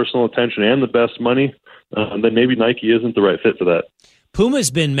best personal attention and the best money, then maybe Nike isn't the right fit for that.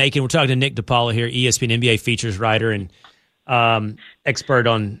 Puma's been making, we're talking to Nick DiPaolo here, ESPN NBA features writer and expert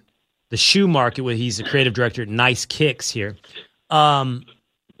on the shoe market. He's the creative director at Nice Kicks here.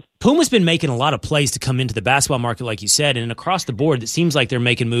 Puma's been making a lot of plays to come into the basketball market, like you said, and across the board, it seems like they're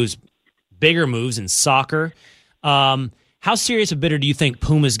making moves, bigger moves in soccer. How serious a bidder do you think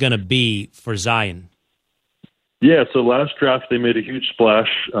Puma's going to be for Zion? Yeah, so last draft they made a huge splash.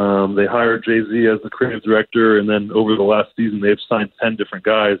 They hired Jay-Z as the creative director, and then over the last season they've signed 10 different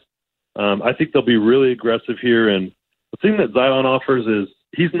guys. I think they'll be really aggressive here, and the thing that Zion offers is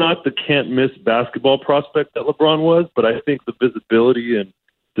he's not the can't-miss basketball prospect that LeBron was, but I think the visibility and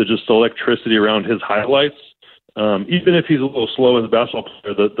the just electricity around his highlights, even if he's a little slow as a basketball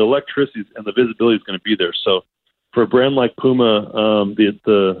player, the electricity and the visibility is going to be there. So for a brand like Puma,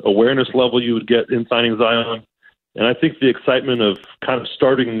 the awareness level you would get in signing Zion, and I think the excitement of kind of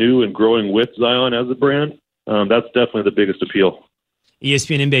starting new and growing with Zion as a brand, that's definitely the biggest appeal.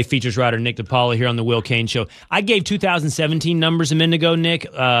 ESPN NBA features writer Nick DiPaolo here on the Will Cain Show. I gave 2017 numbers a minute ago,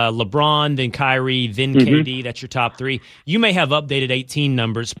 Nick. LeBron, then Kyrie, then KD. That's your top 3. You may have updated 18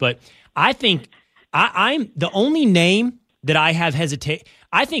 numbers, but I think I'm the only name that I have hesitate.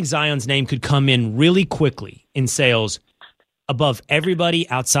 I think Zion's name could come in really quickly in sales above everybody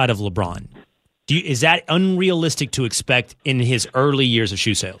outside of LeBron. Is that unrealistic to expect in his early years of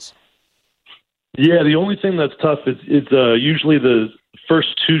shoe sales? Yeah, the only thing that's tough is usually the first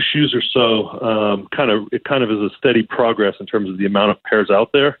 2 shoes or so. It kind of is a steady progress in terms of the amount of pairs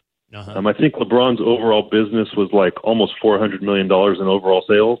out there. I think LeBron's overall business was like almost $400 million in overall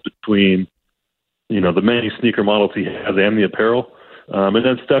sales between, you know, the many sneaker models he has and the apparel. And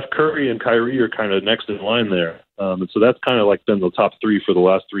then Steph Curry and Kyrie are kind of next in line there. And so that's kind of like been the top 3 for the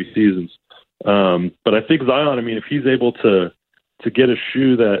last 3 seasons. But I think Zion, I mean, if he's able to get a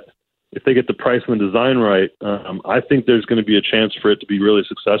shoe that, if they get the price and the design right, I think there's going to be a chance for it to be really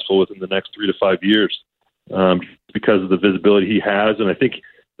successful within the next 3 to 5 years because of the visibility he has. And I think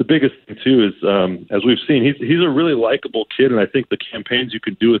the biggest thing, too, is, as we've seen, he's a really likable kid, and I think the campaigns you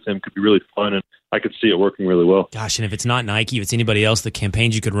could do with him could be really fun, and I could see it working really well. Gosh, and if it's not Nike, if it's anybody else, the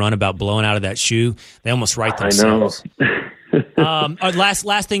campaigns you could run about blowing out of that shoe, they almost write themselves. I know.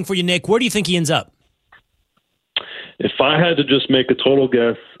 Last thing for you, Nick. Where do you think he ends up? If I had to just make a total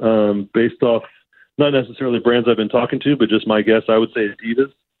guess based off not necessarily brands I've been talking to, but just my guess, I would say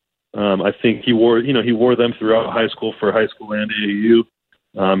Adidas. I think he wore them throughout high school for high school and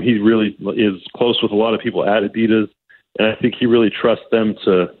AAU. He really is close with a lot of people at Adidas, and I think he really trusts them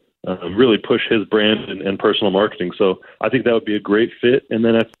to really push his brand and personal marketing. So I think that would be a great fit. And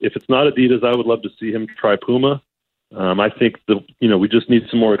then if it's not Adidas, I would love to see him try Puma. I think we just need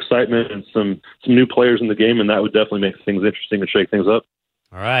some more excitement and some new players in the game, and that would definitely make things interesting and shake things up.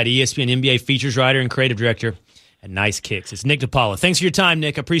 All right, ESPN NBA features writer and creative director at Nice Kicks. It's Nick DiPaola. Thanks for your time,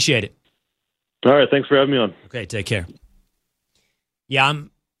 Nick. I appreciate it. All right, thanks for having me on. Okay, take care. Yeah,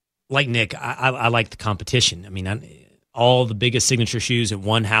 I'm like Nick. I like the competition. I mean, all the biggest signature shoes in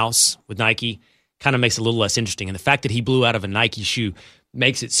one house with Nike kind of makes it a little less interesting. And the fact that he blew out of a Nike shoe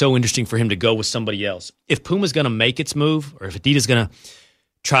makes it so interesting for him to go with somebody else. If Puma's going to make its move, or if Adidas going to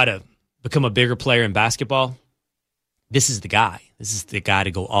try to become a bigger player in basketball, this is the guy. This is the guy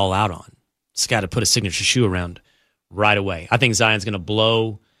to go all out on. Just got to put a signature shoe around right away. I think Zion's going to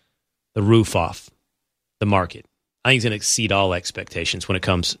blow the roof off the market. I think he's going to exceed all expectations when it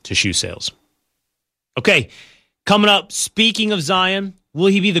comes to shoe sales. Okay, coming up, speaking of Zion, will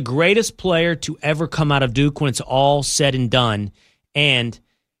he be the greatest player to ever come out of Duke when it's all said and done? And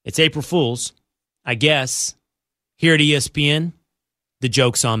it's April Fool's, I guess. Here at ESPN, the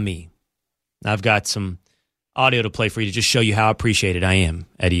joke's on me. I've got some audio to play for you to just show you how appreciated I am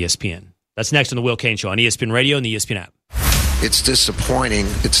at ESPN. That's next on the Will Cain Show on ESPN Radio and the ESPN app. It's disappointing.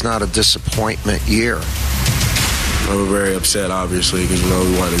 It's not a disappointment year. I'm very upset, obviously, because we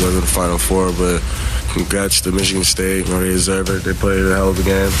wanted to go to the Final Four, but congrats to Michigan State. They deserve it. They played a hell of a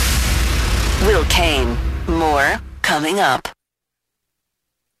game. Will Cain. More coming up.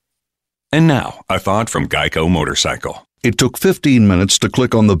 And now, a thought from Geico Motorcycle. It took 15 minutes to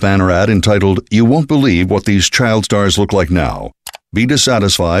click on the banner ad entitled, "You Won't Believe What These Child Stars Look Like Now." Be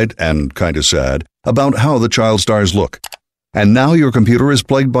dissatisfied, and kinda sad, about how the child stars look. And now your computer is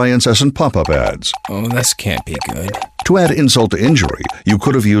plagued by incessant pop-up ads. Oh, this can't be good. To add insult to injury, you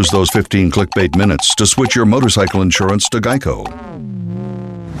could have used those 15 clickbait minutes to switch your motorcycle insurance to Geico.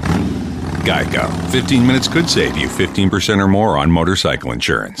 Geico. 15 minutes could save you 15% or more on motorcycle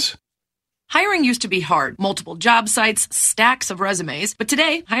insurance. Hiring used to be hard. Multiple job sites, stacks of resumes. But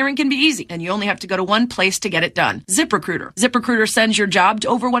today, hiring can be easy, and you only have to go to one place to get it done. ZipRecruiter. ZipRecruiter sends your job to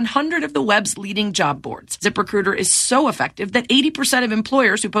over 100 of the web's leading job boards. ZipRecruiter is so effective that 80% of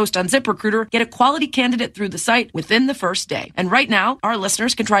employers who post on ZipRecruiter get a quality candidate through the site within the first day. And right now, our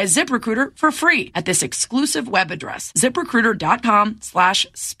listeners can try ZipRecruiter for free at this exclusive web address,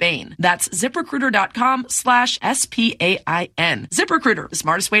 ZipRecruiter.com/Spain. That's ZipRecruiter.com/SPAIN. ZipRecruiter, the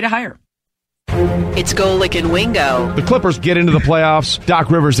smartest way to hire. It's Golick and Wingo. The Clippers get into the playoffs.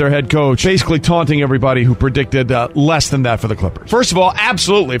 Doc Rivers, their head coach, basically taunting everybody who predicted less than that for the Clippers. First of all,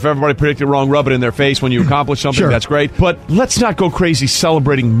 absolutely, if everybody predicted wrong, rub it in their face when you accomplish something. Sure. That's great. But let's not go crazy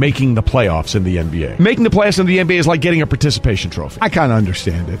celebrating making the playoffs in the NBA. Making the playoffs in the NBA is like getting a participation trophy. I kind of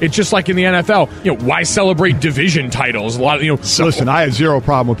understand it. It's just like in the NFL. Why celebrate division titles? A lot of, Listen, I have zero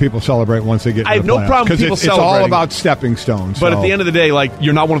problem with people celebrate once they get. I have no problem with people celebrating. It's all about stepping stones. But at the end of the day,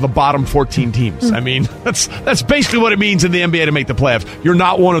 you're not one of the bottom 14 teams. I mean, that's basically what it means in the NBA to make the playoffs. You're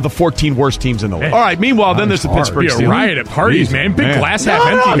not one of the 14 worst teams in the league. All right, meanwall, then there's the Pittsburgh Steelers. Be a riot at parties, man. Big glass half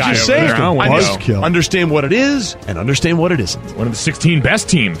empty guy just over there. I just understand what it is and understand what it isn't. One of the 16 best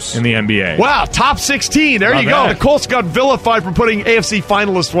teams in the NBA. Wow, top 16. There you go. The Colts got vilified for putting AFC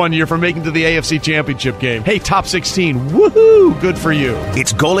finalists one year for making to the AFC Championship game. Hey, top 16. Woohoo! Good for you.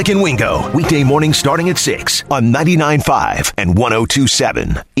 It's Golick and Wingo. Weekday morning starting at 6 on 99.5 and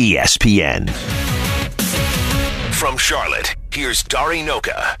 102.7 ESPN. From Charlotte, here's Dari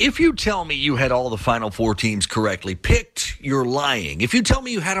Noka. If you tell me you had all the Final Four teams correctly picked, you're lying. If you tell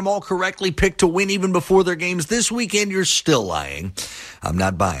me you had them all correctly picked to win even before their games this weekend, you're still lying. I'm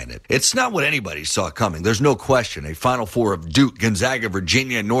not buying it. It's not what anybody saw coming. There's no question. A Final Four of Duke, Gonzaga,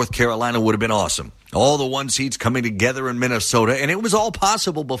 Virginia, and North Carolina would have been awesome. All the one seeds coming together in Minnesota, and it was all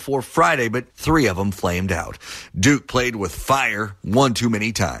possible before Friday, but 3 of them flamed out. Duke played with fire one too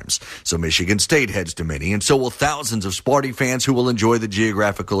many times, so Michigan State heads to Minnie, and so will thousands of Sparty fans who will enjoy the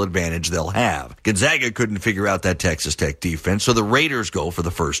geographical advantage they'll have. Gonzaga couldn't figure out that Texas Tech defense, so the Raiders go for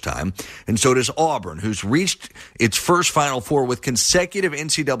the first time, and so does Auburn, who's reached its first Final Four with consecutive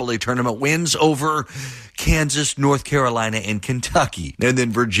NCAA tournament wins over Kansas, North Carolina, and Kentucky. And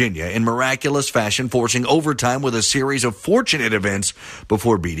then Virginia, in miraculous fashion, forcing overtime with a series of fortunate events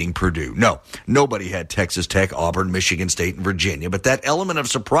before beating Purdue. No, nobody had Texas Tech, Auburn, Michigan State, and Virginia, but that element of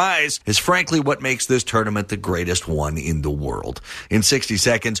surprise is frankly what makes this tournament the greatest one in the world. In 60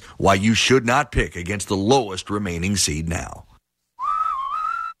 seconds, why you should not pick against the lowest remaining seed now.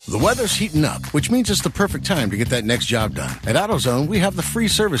 The weather's heating up, which means it's the perfect time to get that next job done. At AutoZone, we have the free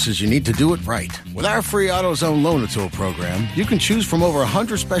services you need to do it right. With our free AutoZone Loan-A-Tool program, you can choose from over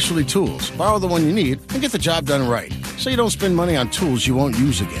 100 specialty tools, borrow the one you need, and get the job done right, so you don't spend money on tools you won't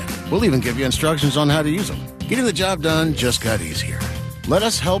use again. We'll even give you instructions on how to use them. Getting the job done just got easier. Let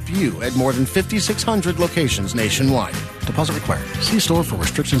us help you at more than 5,600 locations nationwide. Deposit required. See store for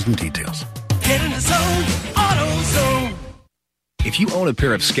restrictions and details. Get in the zone, AutoZone. If you own a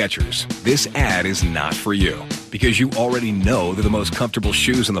pair of Skechers, this ad is not for you because you already know they're the most comfortable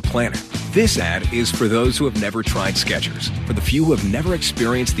shoes on the planet. This ad is for those who have never tried Skechers, for the few who have never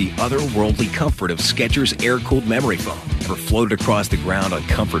experienced the otherworldly comfort of Skechers air-cooled memory foam, ever floated across the ground on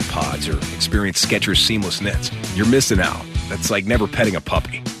comfort pods, or experienced Skechers seamless knits. You're missing out. That's like never petting a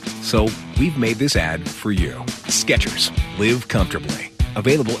puppy. So we've made this ad for you. Skechers. Live comfortably.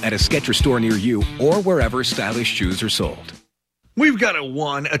 Available at a Skechers store near you or wherever stylish shoes are sold. We've got a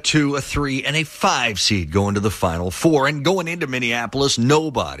 1, a 2, a 3, and a 5 seed going to the Final Four. And going into Minneapolis,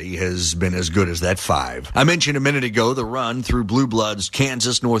 nobody has been as good as that 5. I mentioned a minute ago the run through Blue Bloods,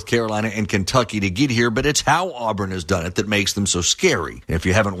 Kansas, North Carolina, and Kentucky to get here, but it's how Auburn has done it that makes them so scary. If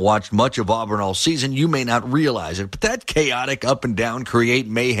you haven't watched much of Auburn all season, you may not realize it, but that chaotic up and down, create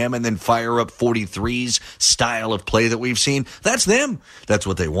mayhem, and then fire up 43s style of play that we've seen, that's them. That's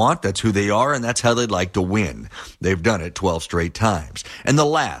what they want, that's who they are, and that's how they'd like to win. They've done it 12 straight times. And the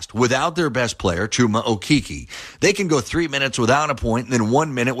last, without their best player, Chuma Okeke, they can go 3 minutes without a point and then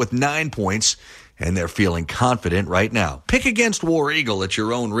 1 minute with 9 points, and they're feeling confident right now. Pick against War Eagle at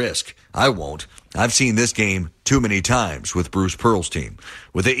your own risk. I won't. I've seen this game too many times with Bruce Pearl's team.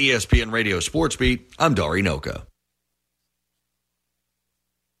 With the ESPN Radio Sports Beat, I'm Dari Noka.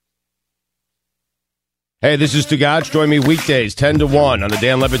 Hey, this is Stugotz. Join me weekdays 10 to 1 on the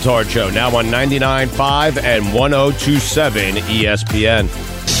Dan Le Batard Show, now on 99.5 and 102.7 ESPN.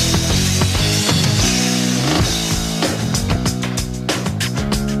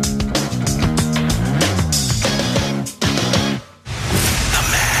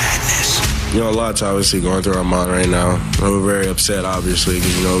 A lot's obviously going through our mind right now. We're very upset, obviously,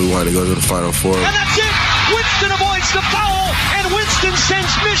 because, we wanted to go to the Final Four. And that's it! Winston avoids the foul, and Winston sends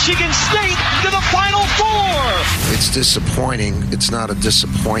Michigan State to the Final Four! It's disappointing. It's not a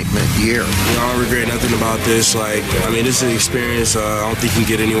disappointment year. I don't regret nothing about this. This is an experience I don't think you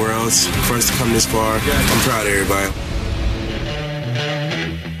can get anywhere else. For us to come this far, I'm proud of everybody.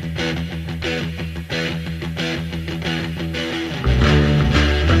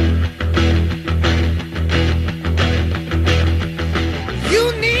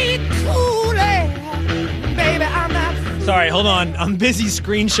 Sorry, hold on. I'm busy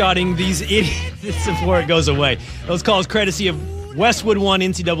screenshotting these idiots before it goes away. Those calls courtesy of Westwood One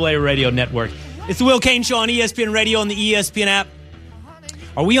NCAA Radio Network. It's the Will Cain Show on ESPN Radio on the ESPN app.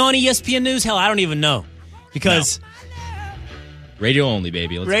 Are we on ESPN News? Hell, I don't even know. Because... No. Radio only,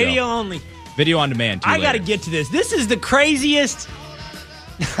 baby. Let's radio go. only. Video on demand, too. I got to get to this. This is the craziest...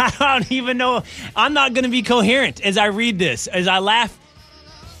 I don't even know. I'm not going to be coherent as I read this, as I laugh.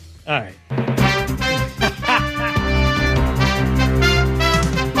 All right.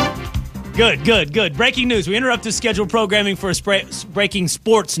 Good. Breaking news. We interrupt the scheduled programming for a breaking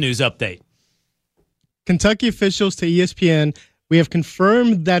sports news update. Kentucky officials to ESPN, we have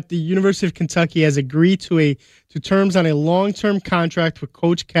confirmed that the University of Kentucky has agreed to terms on a long-term contract with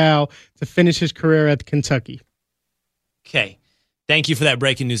Coach Cal to finish his career at Kentucky. Okay. Thank you for that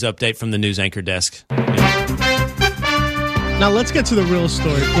breaking news update from the news anchor desk. Now let's get to the real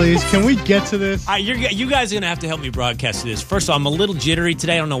story, please. Can we get to this? You guys are going to have to help me broadcast this. First of all, I'm a little jittery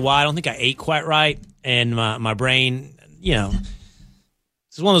today. I don't know why. I don't think I ate quite right. And my brain,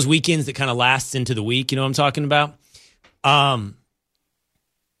 it's one of those weekends that kind of lasts into the week. You know what I'm talking about? So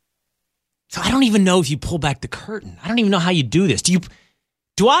I don't even know if you pull back the curtain. I don't even know how you do this.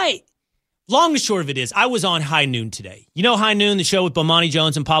 Long and short of it is, I was on High Noon today. You know High Noon, the show with Bomani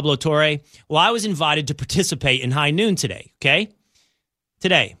Jones and Pablo Torre? Well, I was invited to participate in High Noon today, okay?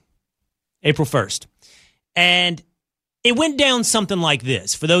 Today, April 1st. And it went down something like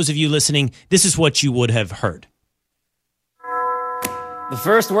this. For those of you listening, this is what you would have heard. The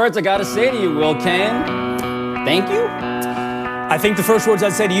first words I got to say to you, Will Cain, thank you. I think the first words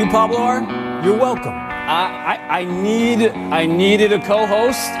I'd say to you, Pablo, are, you're welcome. I needed a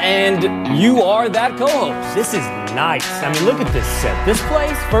co-host, and you are that co-host. This is nice. I mean, look at this set. This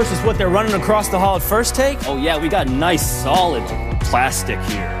place versus what they're running across the hall at First Take. Oh, yeah, we got nice, solid plastic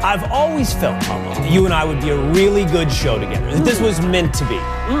here. I've always felt, Pablo, that you and I would be a really good show together, that this was meant to be.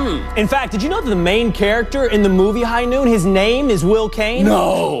 In fact, did you know that the main character in the movie High Noon, his name is Will Cain?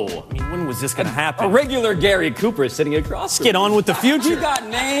 No. I mean, when was this going to happen? A regular Gary Cooper is sitting across. Let's get on with the future. You got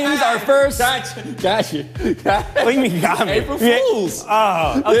names, our first. Got you. What do you mean got me? April Fools.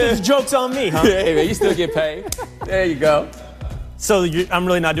 The joke's on me, huh? Hey, man, you still get paid. There you go. So I'm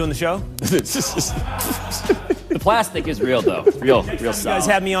really not doing the show? The plastic is real, though. Real solid. You guys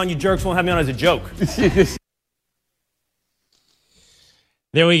have me on, you jerks won't have me on as a joke.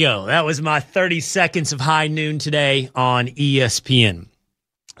 There we go. That was my 30 seconds of high noon today on ESPN.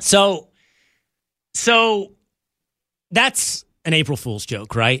 So that's an April Fool's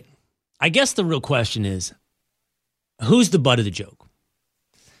joke, right? I guess the real question is, who's the butt of the joke?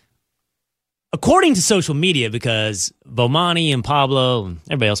 According to social media, because Bomani and Pablo and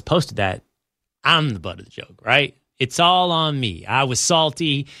everybody else posted that, I'm the butt of the joke, right? It's all on me. I was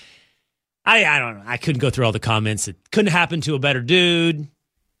salty. I don't know. I couldn't go through all the comments. It couldn't happen to a better dude.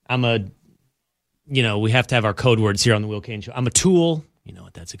 We have to have our code words here on the Will Kane Show. I'm a tool. You know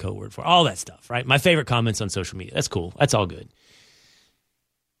what that's a code word for. All that stuff, right? My favorite comments on social media. That's cool. That's all good.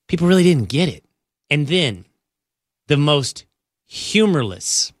 People really didn't get it. And then the most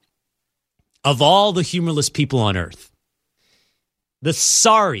humorless of all the humorless people on earth, the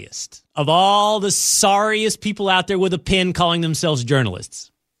sorriest of all the sorriest people out there with a pen calling themselves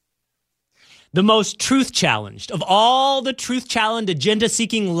journalists, the most truth-challenged of all the truth-challenged,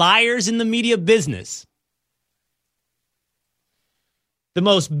 agenda-seeking liars in the media business, the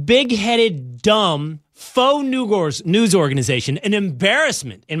most big-headed, dumb, faux news organization, an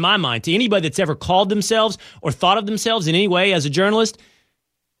embarrassment, in my mind, to anybody that's ever called themselves or thought of themselves in any way as a journalist,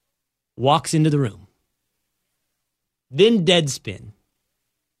 walks into the room. Then Deadspin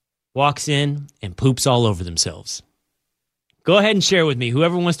walks in and poops all over themselves. Go ahead and share with me,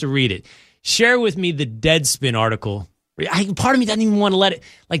 whoever wants to read it. Share with me the Deadspin article. Part of me doesn't even want to let it,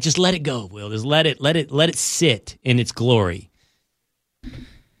 just let it go, Will. Just let it sit in its glory.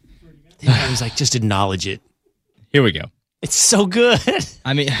 I was like, just acknowledge it. Here we go. It's so good.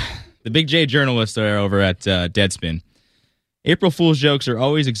 I mean, the Big J journalists are over at Deadspin. April Fool's jokes are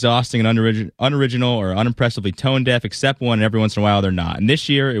always exhausting and unoriginal or unimpressively tone-deaf, except one, and every once in a while they're not. And this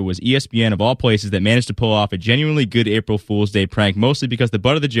year, it was ESPN, of all places, that managed to pull off a genuinely good April Fool's Day prank, mostly because the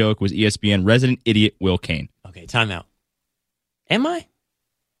butt of the joke was ESPN resident idiot Will Kane. Okay, time out. Am I?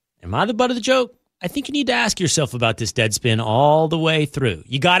 Am I the butt of the joke? I think you need to ask yourself about this Deadspin all the way through.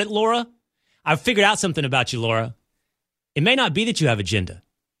 You got it, Laura? I've figured out something about you, Laura. It may not be that you have agenda.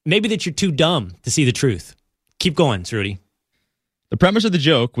 Maybe that you're too dumb to see the truth. Keep going, Trudy. The premise of the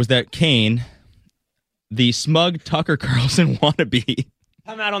joke was that Kane, the smug Tucker Carlson wannabe...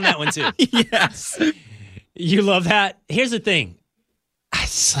 I'm out on that one, too. Yes. You love that? Here's the thing.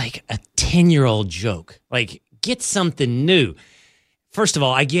 It's like a 10-year-old joke. Get something new. First of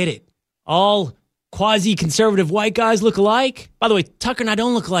all, I get it. All quasi-conservative white guys look alike. By the way, Tucker and I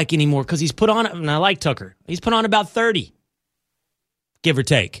don't look alike anymore because he's put on, and I like Tucker, he's put on about 30, give or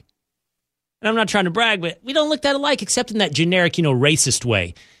take. And I'm not trying to brag, but we don't look that alike except in that generic, racist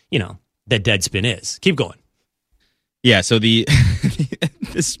way, that Deadspin is. Keep going. Yeah, so the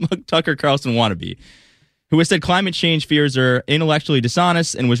smug Tucker Carlson wannabe, who has said climate change fears are intellectually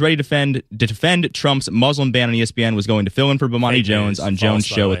dishonest and was ready to defend Trump's Muslim ban on ESPN, was going to fill in for Bomani Jones on Jones'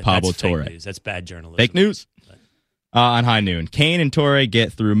 show with Pablo Torre. That's bad journalism. Fake news. On High Noon, Kane and Torre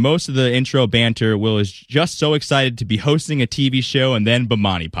get through most of the intro banter. Will is just so excited to be hosting a TV show, and then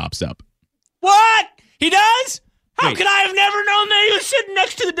Bomani pops up. What? He does? How could I have never known that he was sitting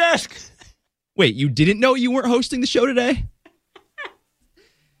next to the desk? Wait, you didn't know you weren't hosting the show today?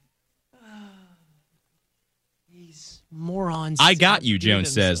 These morons. I got you,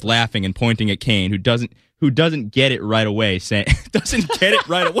 Jones says, laughing and pointing at Kane, who doesn't get it right away, saying doesn't get it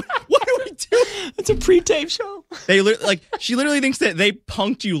right away. What do we do? It's a pre-tape show. She literally thinks that they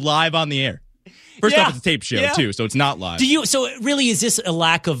punked you live on the air. First off, it's a tape show, too, so it's not live. So really, is this a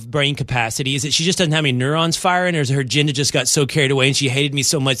lack of brain capacity? Is it she just doesn't have any neurons firing, or is her agenda just got so carried away and she hated me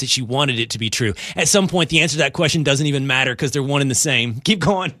so much that she wanted it to be true? At some point, the answer to that question doesn't even matter because they're one and the same. Keep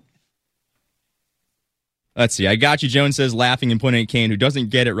going. Let's see. I got you, Jones says, laughing and pointing at Kane, who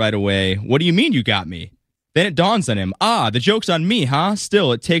doesn't get it right away. What do you mean you got me? Then it dawns on him. The joke's on me, huh?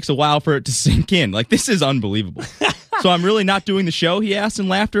 Still, it takes a while for it to sink in. This is unbelievable. So I'm really not doing the show, he asks in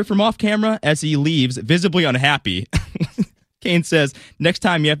laughter from off camera as he leaves, visibly unhappy. Kane says, next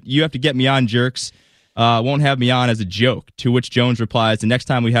time you have to get me on, jerks. Won't have me on as a joke. To which Jones replies, the next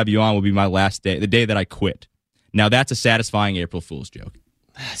time we have you on will be my last day, the day that I quit. Now that's a satisfying April Fool's joke.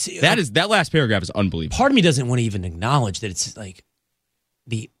 See, that last paragraph is unbelievable. Part of me doesn't want to even acknowledge that it's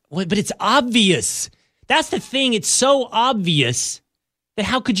but it's obvious. That's the thing. It's so obvious that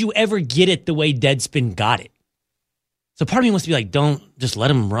how could you ever get it the way Deadspin got it? So part of me wants to be like, don't just let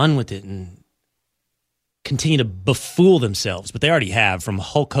them run with it and continue to befool themselves. But they already have, from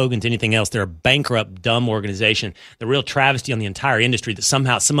Hulk Hogan to anything else. They're a bankrupt, dumb organization. The real travesty on the entire industry that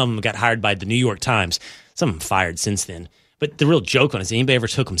somehow some of them got hired by the New York Times. Some of them fired since then. But the real joke on it is anybody ever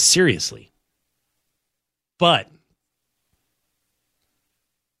took them seriously. But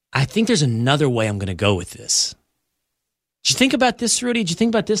I think there's another way I'm going to go with this. Did you think about this, Rudy? Did you think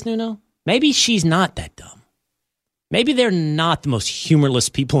about this, Nuno? Maybe she's not that dumb. Maybe they're not the most humorless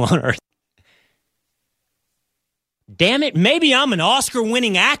people on earth. Damn it, maybe I'm an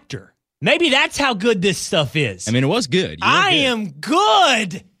Oscar-winning actor. Maybe that's how good this stuff is. I mean, it was good. I am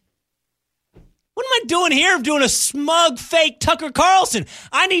good. What am I doing here? I'm doing a smug, fake Tucker Carlson.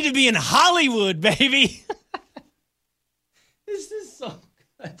 I need to be in Hollywood, baby. This is so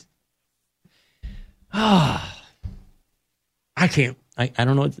good. I can't. I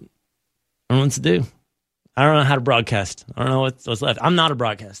don't know what to, I don't know what to do. I don't know how to broadcast. I don't know what's left. I'm not a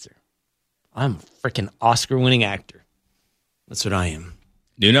broadcaster. I'm a freaking Oscar-winning actor. That's what I am.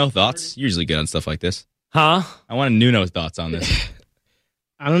 Nuno, thoughts? You're usually good on stuff like this. Huh? I want Nuno's thoughts on this.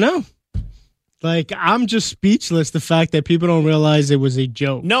 I don't know. Like, I'm just speechless. The fact that people don't realize it was a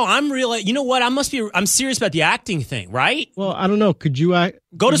joke. No, I'm real. You know what? I'm serious about the acting thing, right? Well, I don't know. Could you act?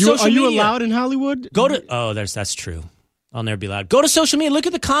 Go to social media. Are you allowed in Hollywood? That's true. I'll never be allowed. Go to social media. Look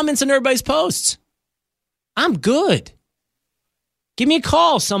at the comments on everybody's posts. I'm good. Give me a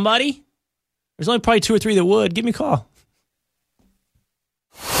call, somebody. There's only probably 2 or 3 that would. Give me a call.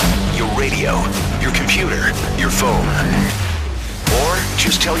 Your radio, your computer, your phone. Or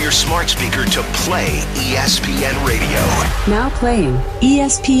just tell your smart speaker to play ESPN Radio. Now playing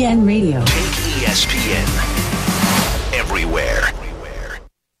ESPN Radio. Take ESPN everywhere.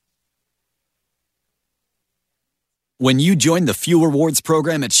 When you join the Fuel Rewards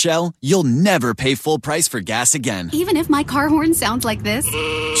program at Shell, you'll never pay full price for gas again. Even if my car horn sounds like this?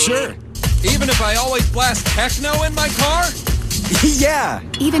 Sure. Even if I always blast techno in my car? Yeah.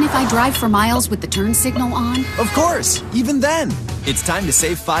 Even if I drive for miles with the turn signal on? Of course. Even then. It's time to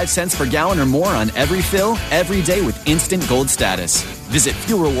save 5 cents per gallon or more on every fill, every day with instant gold status. Visit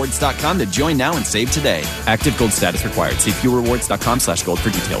fuelrewards.com to join now and save today. Active gold status required. See fuelrewards.com/gold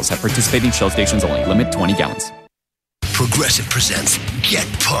for details. At participating Shell stations only. Limit 20 gallons. Progressive presents Get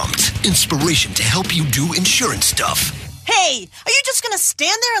Pumped. Inspiration to help you do insurance stuff. Hey, are you just going to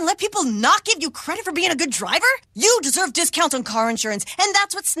stand there and let people not give you credit for being a good driver? You deserve discounts on car insurance, and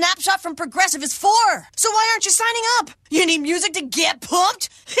that's what Snapshot from Progressive is for. So why aren't you signing up? You need music to get pumped?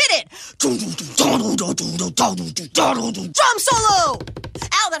 Hit it! Drum solo!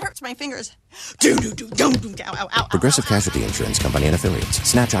 Ow, that hurts my fingers. Ow, ow. Progressive Casualty Insurance Company and Affiliates.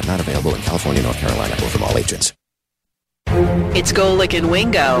 Snapshot not available in California, North Carolina, or from all agents. It's Golick and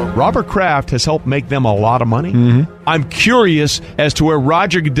Wingo. Robert Kraft has helped make them a lot of money. Mm-hmm. I'm curious as to where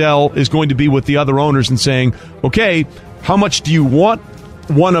Roger Goodell is going to be with the other owners and saying, okay, how much do you want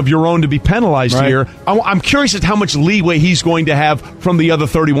one of your own to be penalized here? I'm curious as to how much leeway he's going to have from the other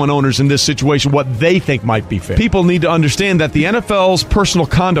 31 owners in this situation, what they think might be fair. People need to understand that the NFL's personal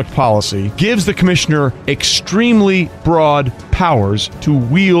conduct policy gives the commissioner extremely broad powers to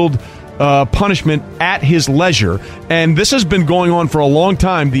wield punishment at his leisure. And this has been going on for a long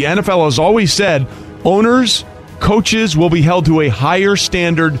time. The NFL has always said owners, coaches will be held to a higher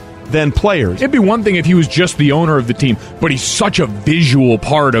standard than players. It'd be one thing if he was just the owner of the team, but he's such a visual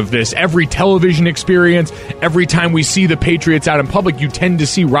part of this. Every television experience, every time we see the Patriots out in public, you tend to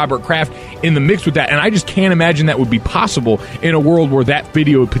see Robert Kraft in the mix with that. And I just can't imagine that would be possible in a world where that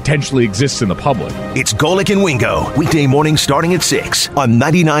video potentially exists in the public. It's Golick and Wingo, weekday morning starting at 6 on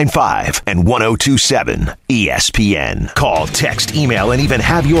 99.5 and 102.7 ESPN. Call, text, email, and even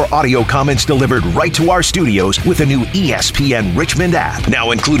have your audio comments delivered right to our studios with the new ESPN Richmond app,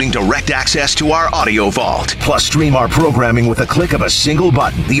 now including direct access to our audio vault. Plus, stream our programming with a click of a single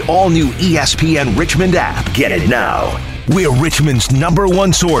button. The all-new ESPN Richmond app. Get it now. We're Richmond's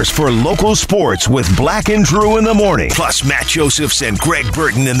 #1 source for local sports with Black and Drew in the morning, plus Matt Josephs and Greg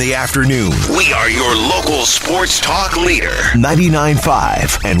Burton in the afternoon. We are your local sports talk leader.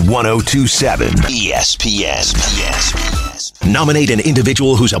 99.5 and 102.7 ESPN. Nominate an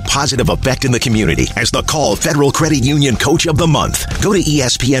individual who's a positive effect in the community as the Call Federal Credit Union Coach of the Month. Go to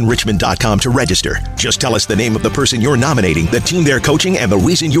ESPNRichmond.com to register. Just tell us the name of the person you're nominating, the team they're coaching, and the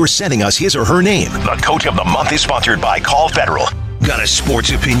reason you're sending us his or her name. The Coach of the Month is sponsored by Call Federal. Got a sports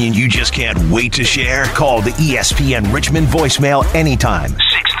opinion you just can't wait to share? Call the ESPN Richmond voicemail anytime.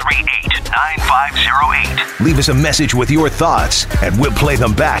 638-9508. Leave us a message with your thoughts, and we'll play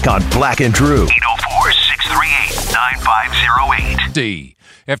them back on Black and Drew. 804-638-9508.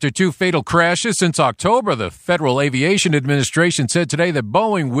 After 2 fatal crashes since October, the Federal Aviation Administration said today that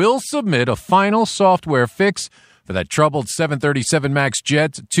Boeing will submit a final software fix for that troubled 737 MAX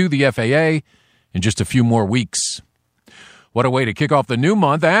jet to the FAA in just a few more weeks. What a way to kick off the new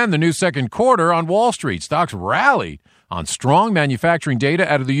month and the new second quarter on Wall Street. Stocks rallied on strong manufacturing data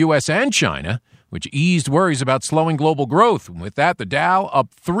out of the U.S. and China, which eased worries about slowing global growth. With that, the Dow up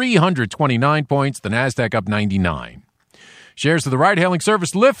 329 points, the Nasdaq up 99. Shares of the ride-hailing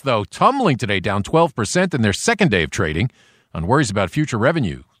service Lyft, though, tumbling today, down 12% in their second day of trading on worries about future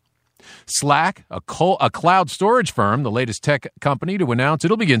revenue. Slack, a cloud storage firm, the latest tech company to announce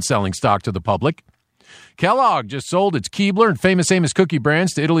it'll begin selling stock to the public. Kellogg just sold its Keebler and Famous Amos cookie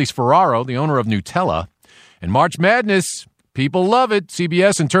brands to Italy's Ferraro, the owner of Nutella. And March Madness, people love it.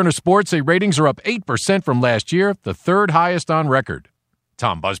 CBS and Turner Sports say ratings are up 8% from last year, the third highest on record.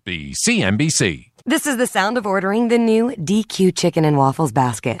 Tom Busby, CNBC. This is the sound of ordering the new DQ Chicken and Waffles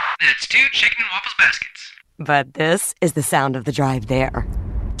basket. It's 2 chicken and waffles baskets. But this is the sound of the drive there.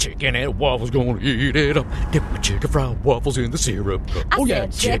 Chicken and waffles, gonna eat it up. Dip my chicken fried waffles in the syrup cup. Oh yeah,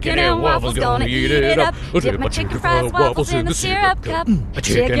 chicken and waffles, gonna eat it up. Dip my chicken fried waffles in the syrup cup.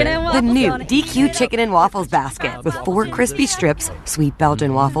 Chicken and waffles. The new DQ Chicken and Waffles basket with 4 crispy strips, sweet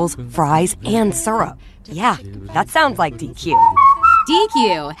Belgian waffles, fries, and syrup. Yeah, that sounds like DQ.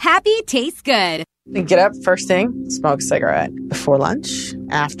 DQ, happy tastes good. Get up first thing, smoke a cigarette. Before lunch,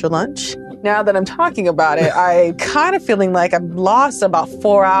 after lunch. Now that I'm talking about it, I kind of feeling like I've lost about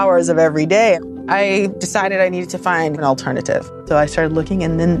 4 hours of every day. I decided I needed to find an alternative. So I started looking,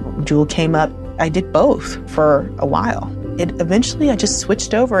 and then Juul came up. I did both for a while. Eventually, I just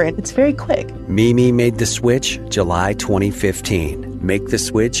switched over, and it's very quick. Mimi made the switch July 2015. Make the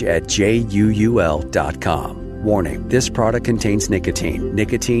switch at JUUL.com. Warning, this product contains nicotine.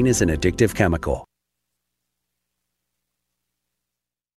 Nicotine is an addictive chemical.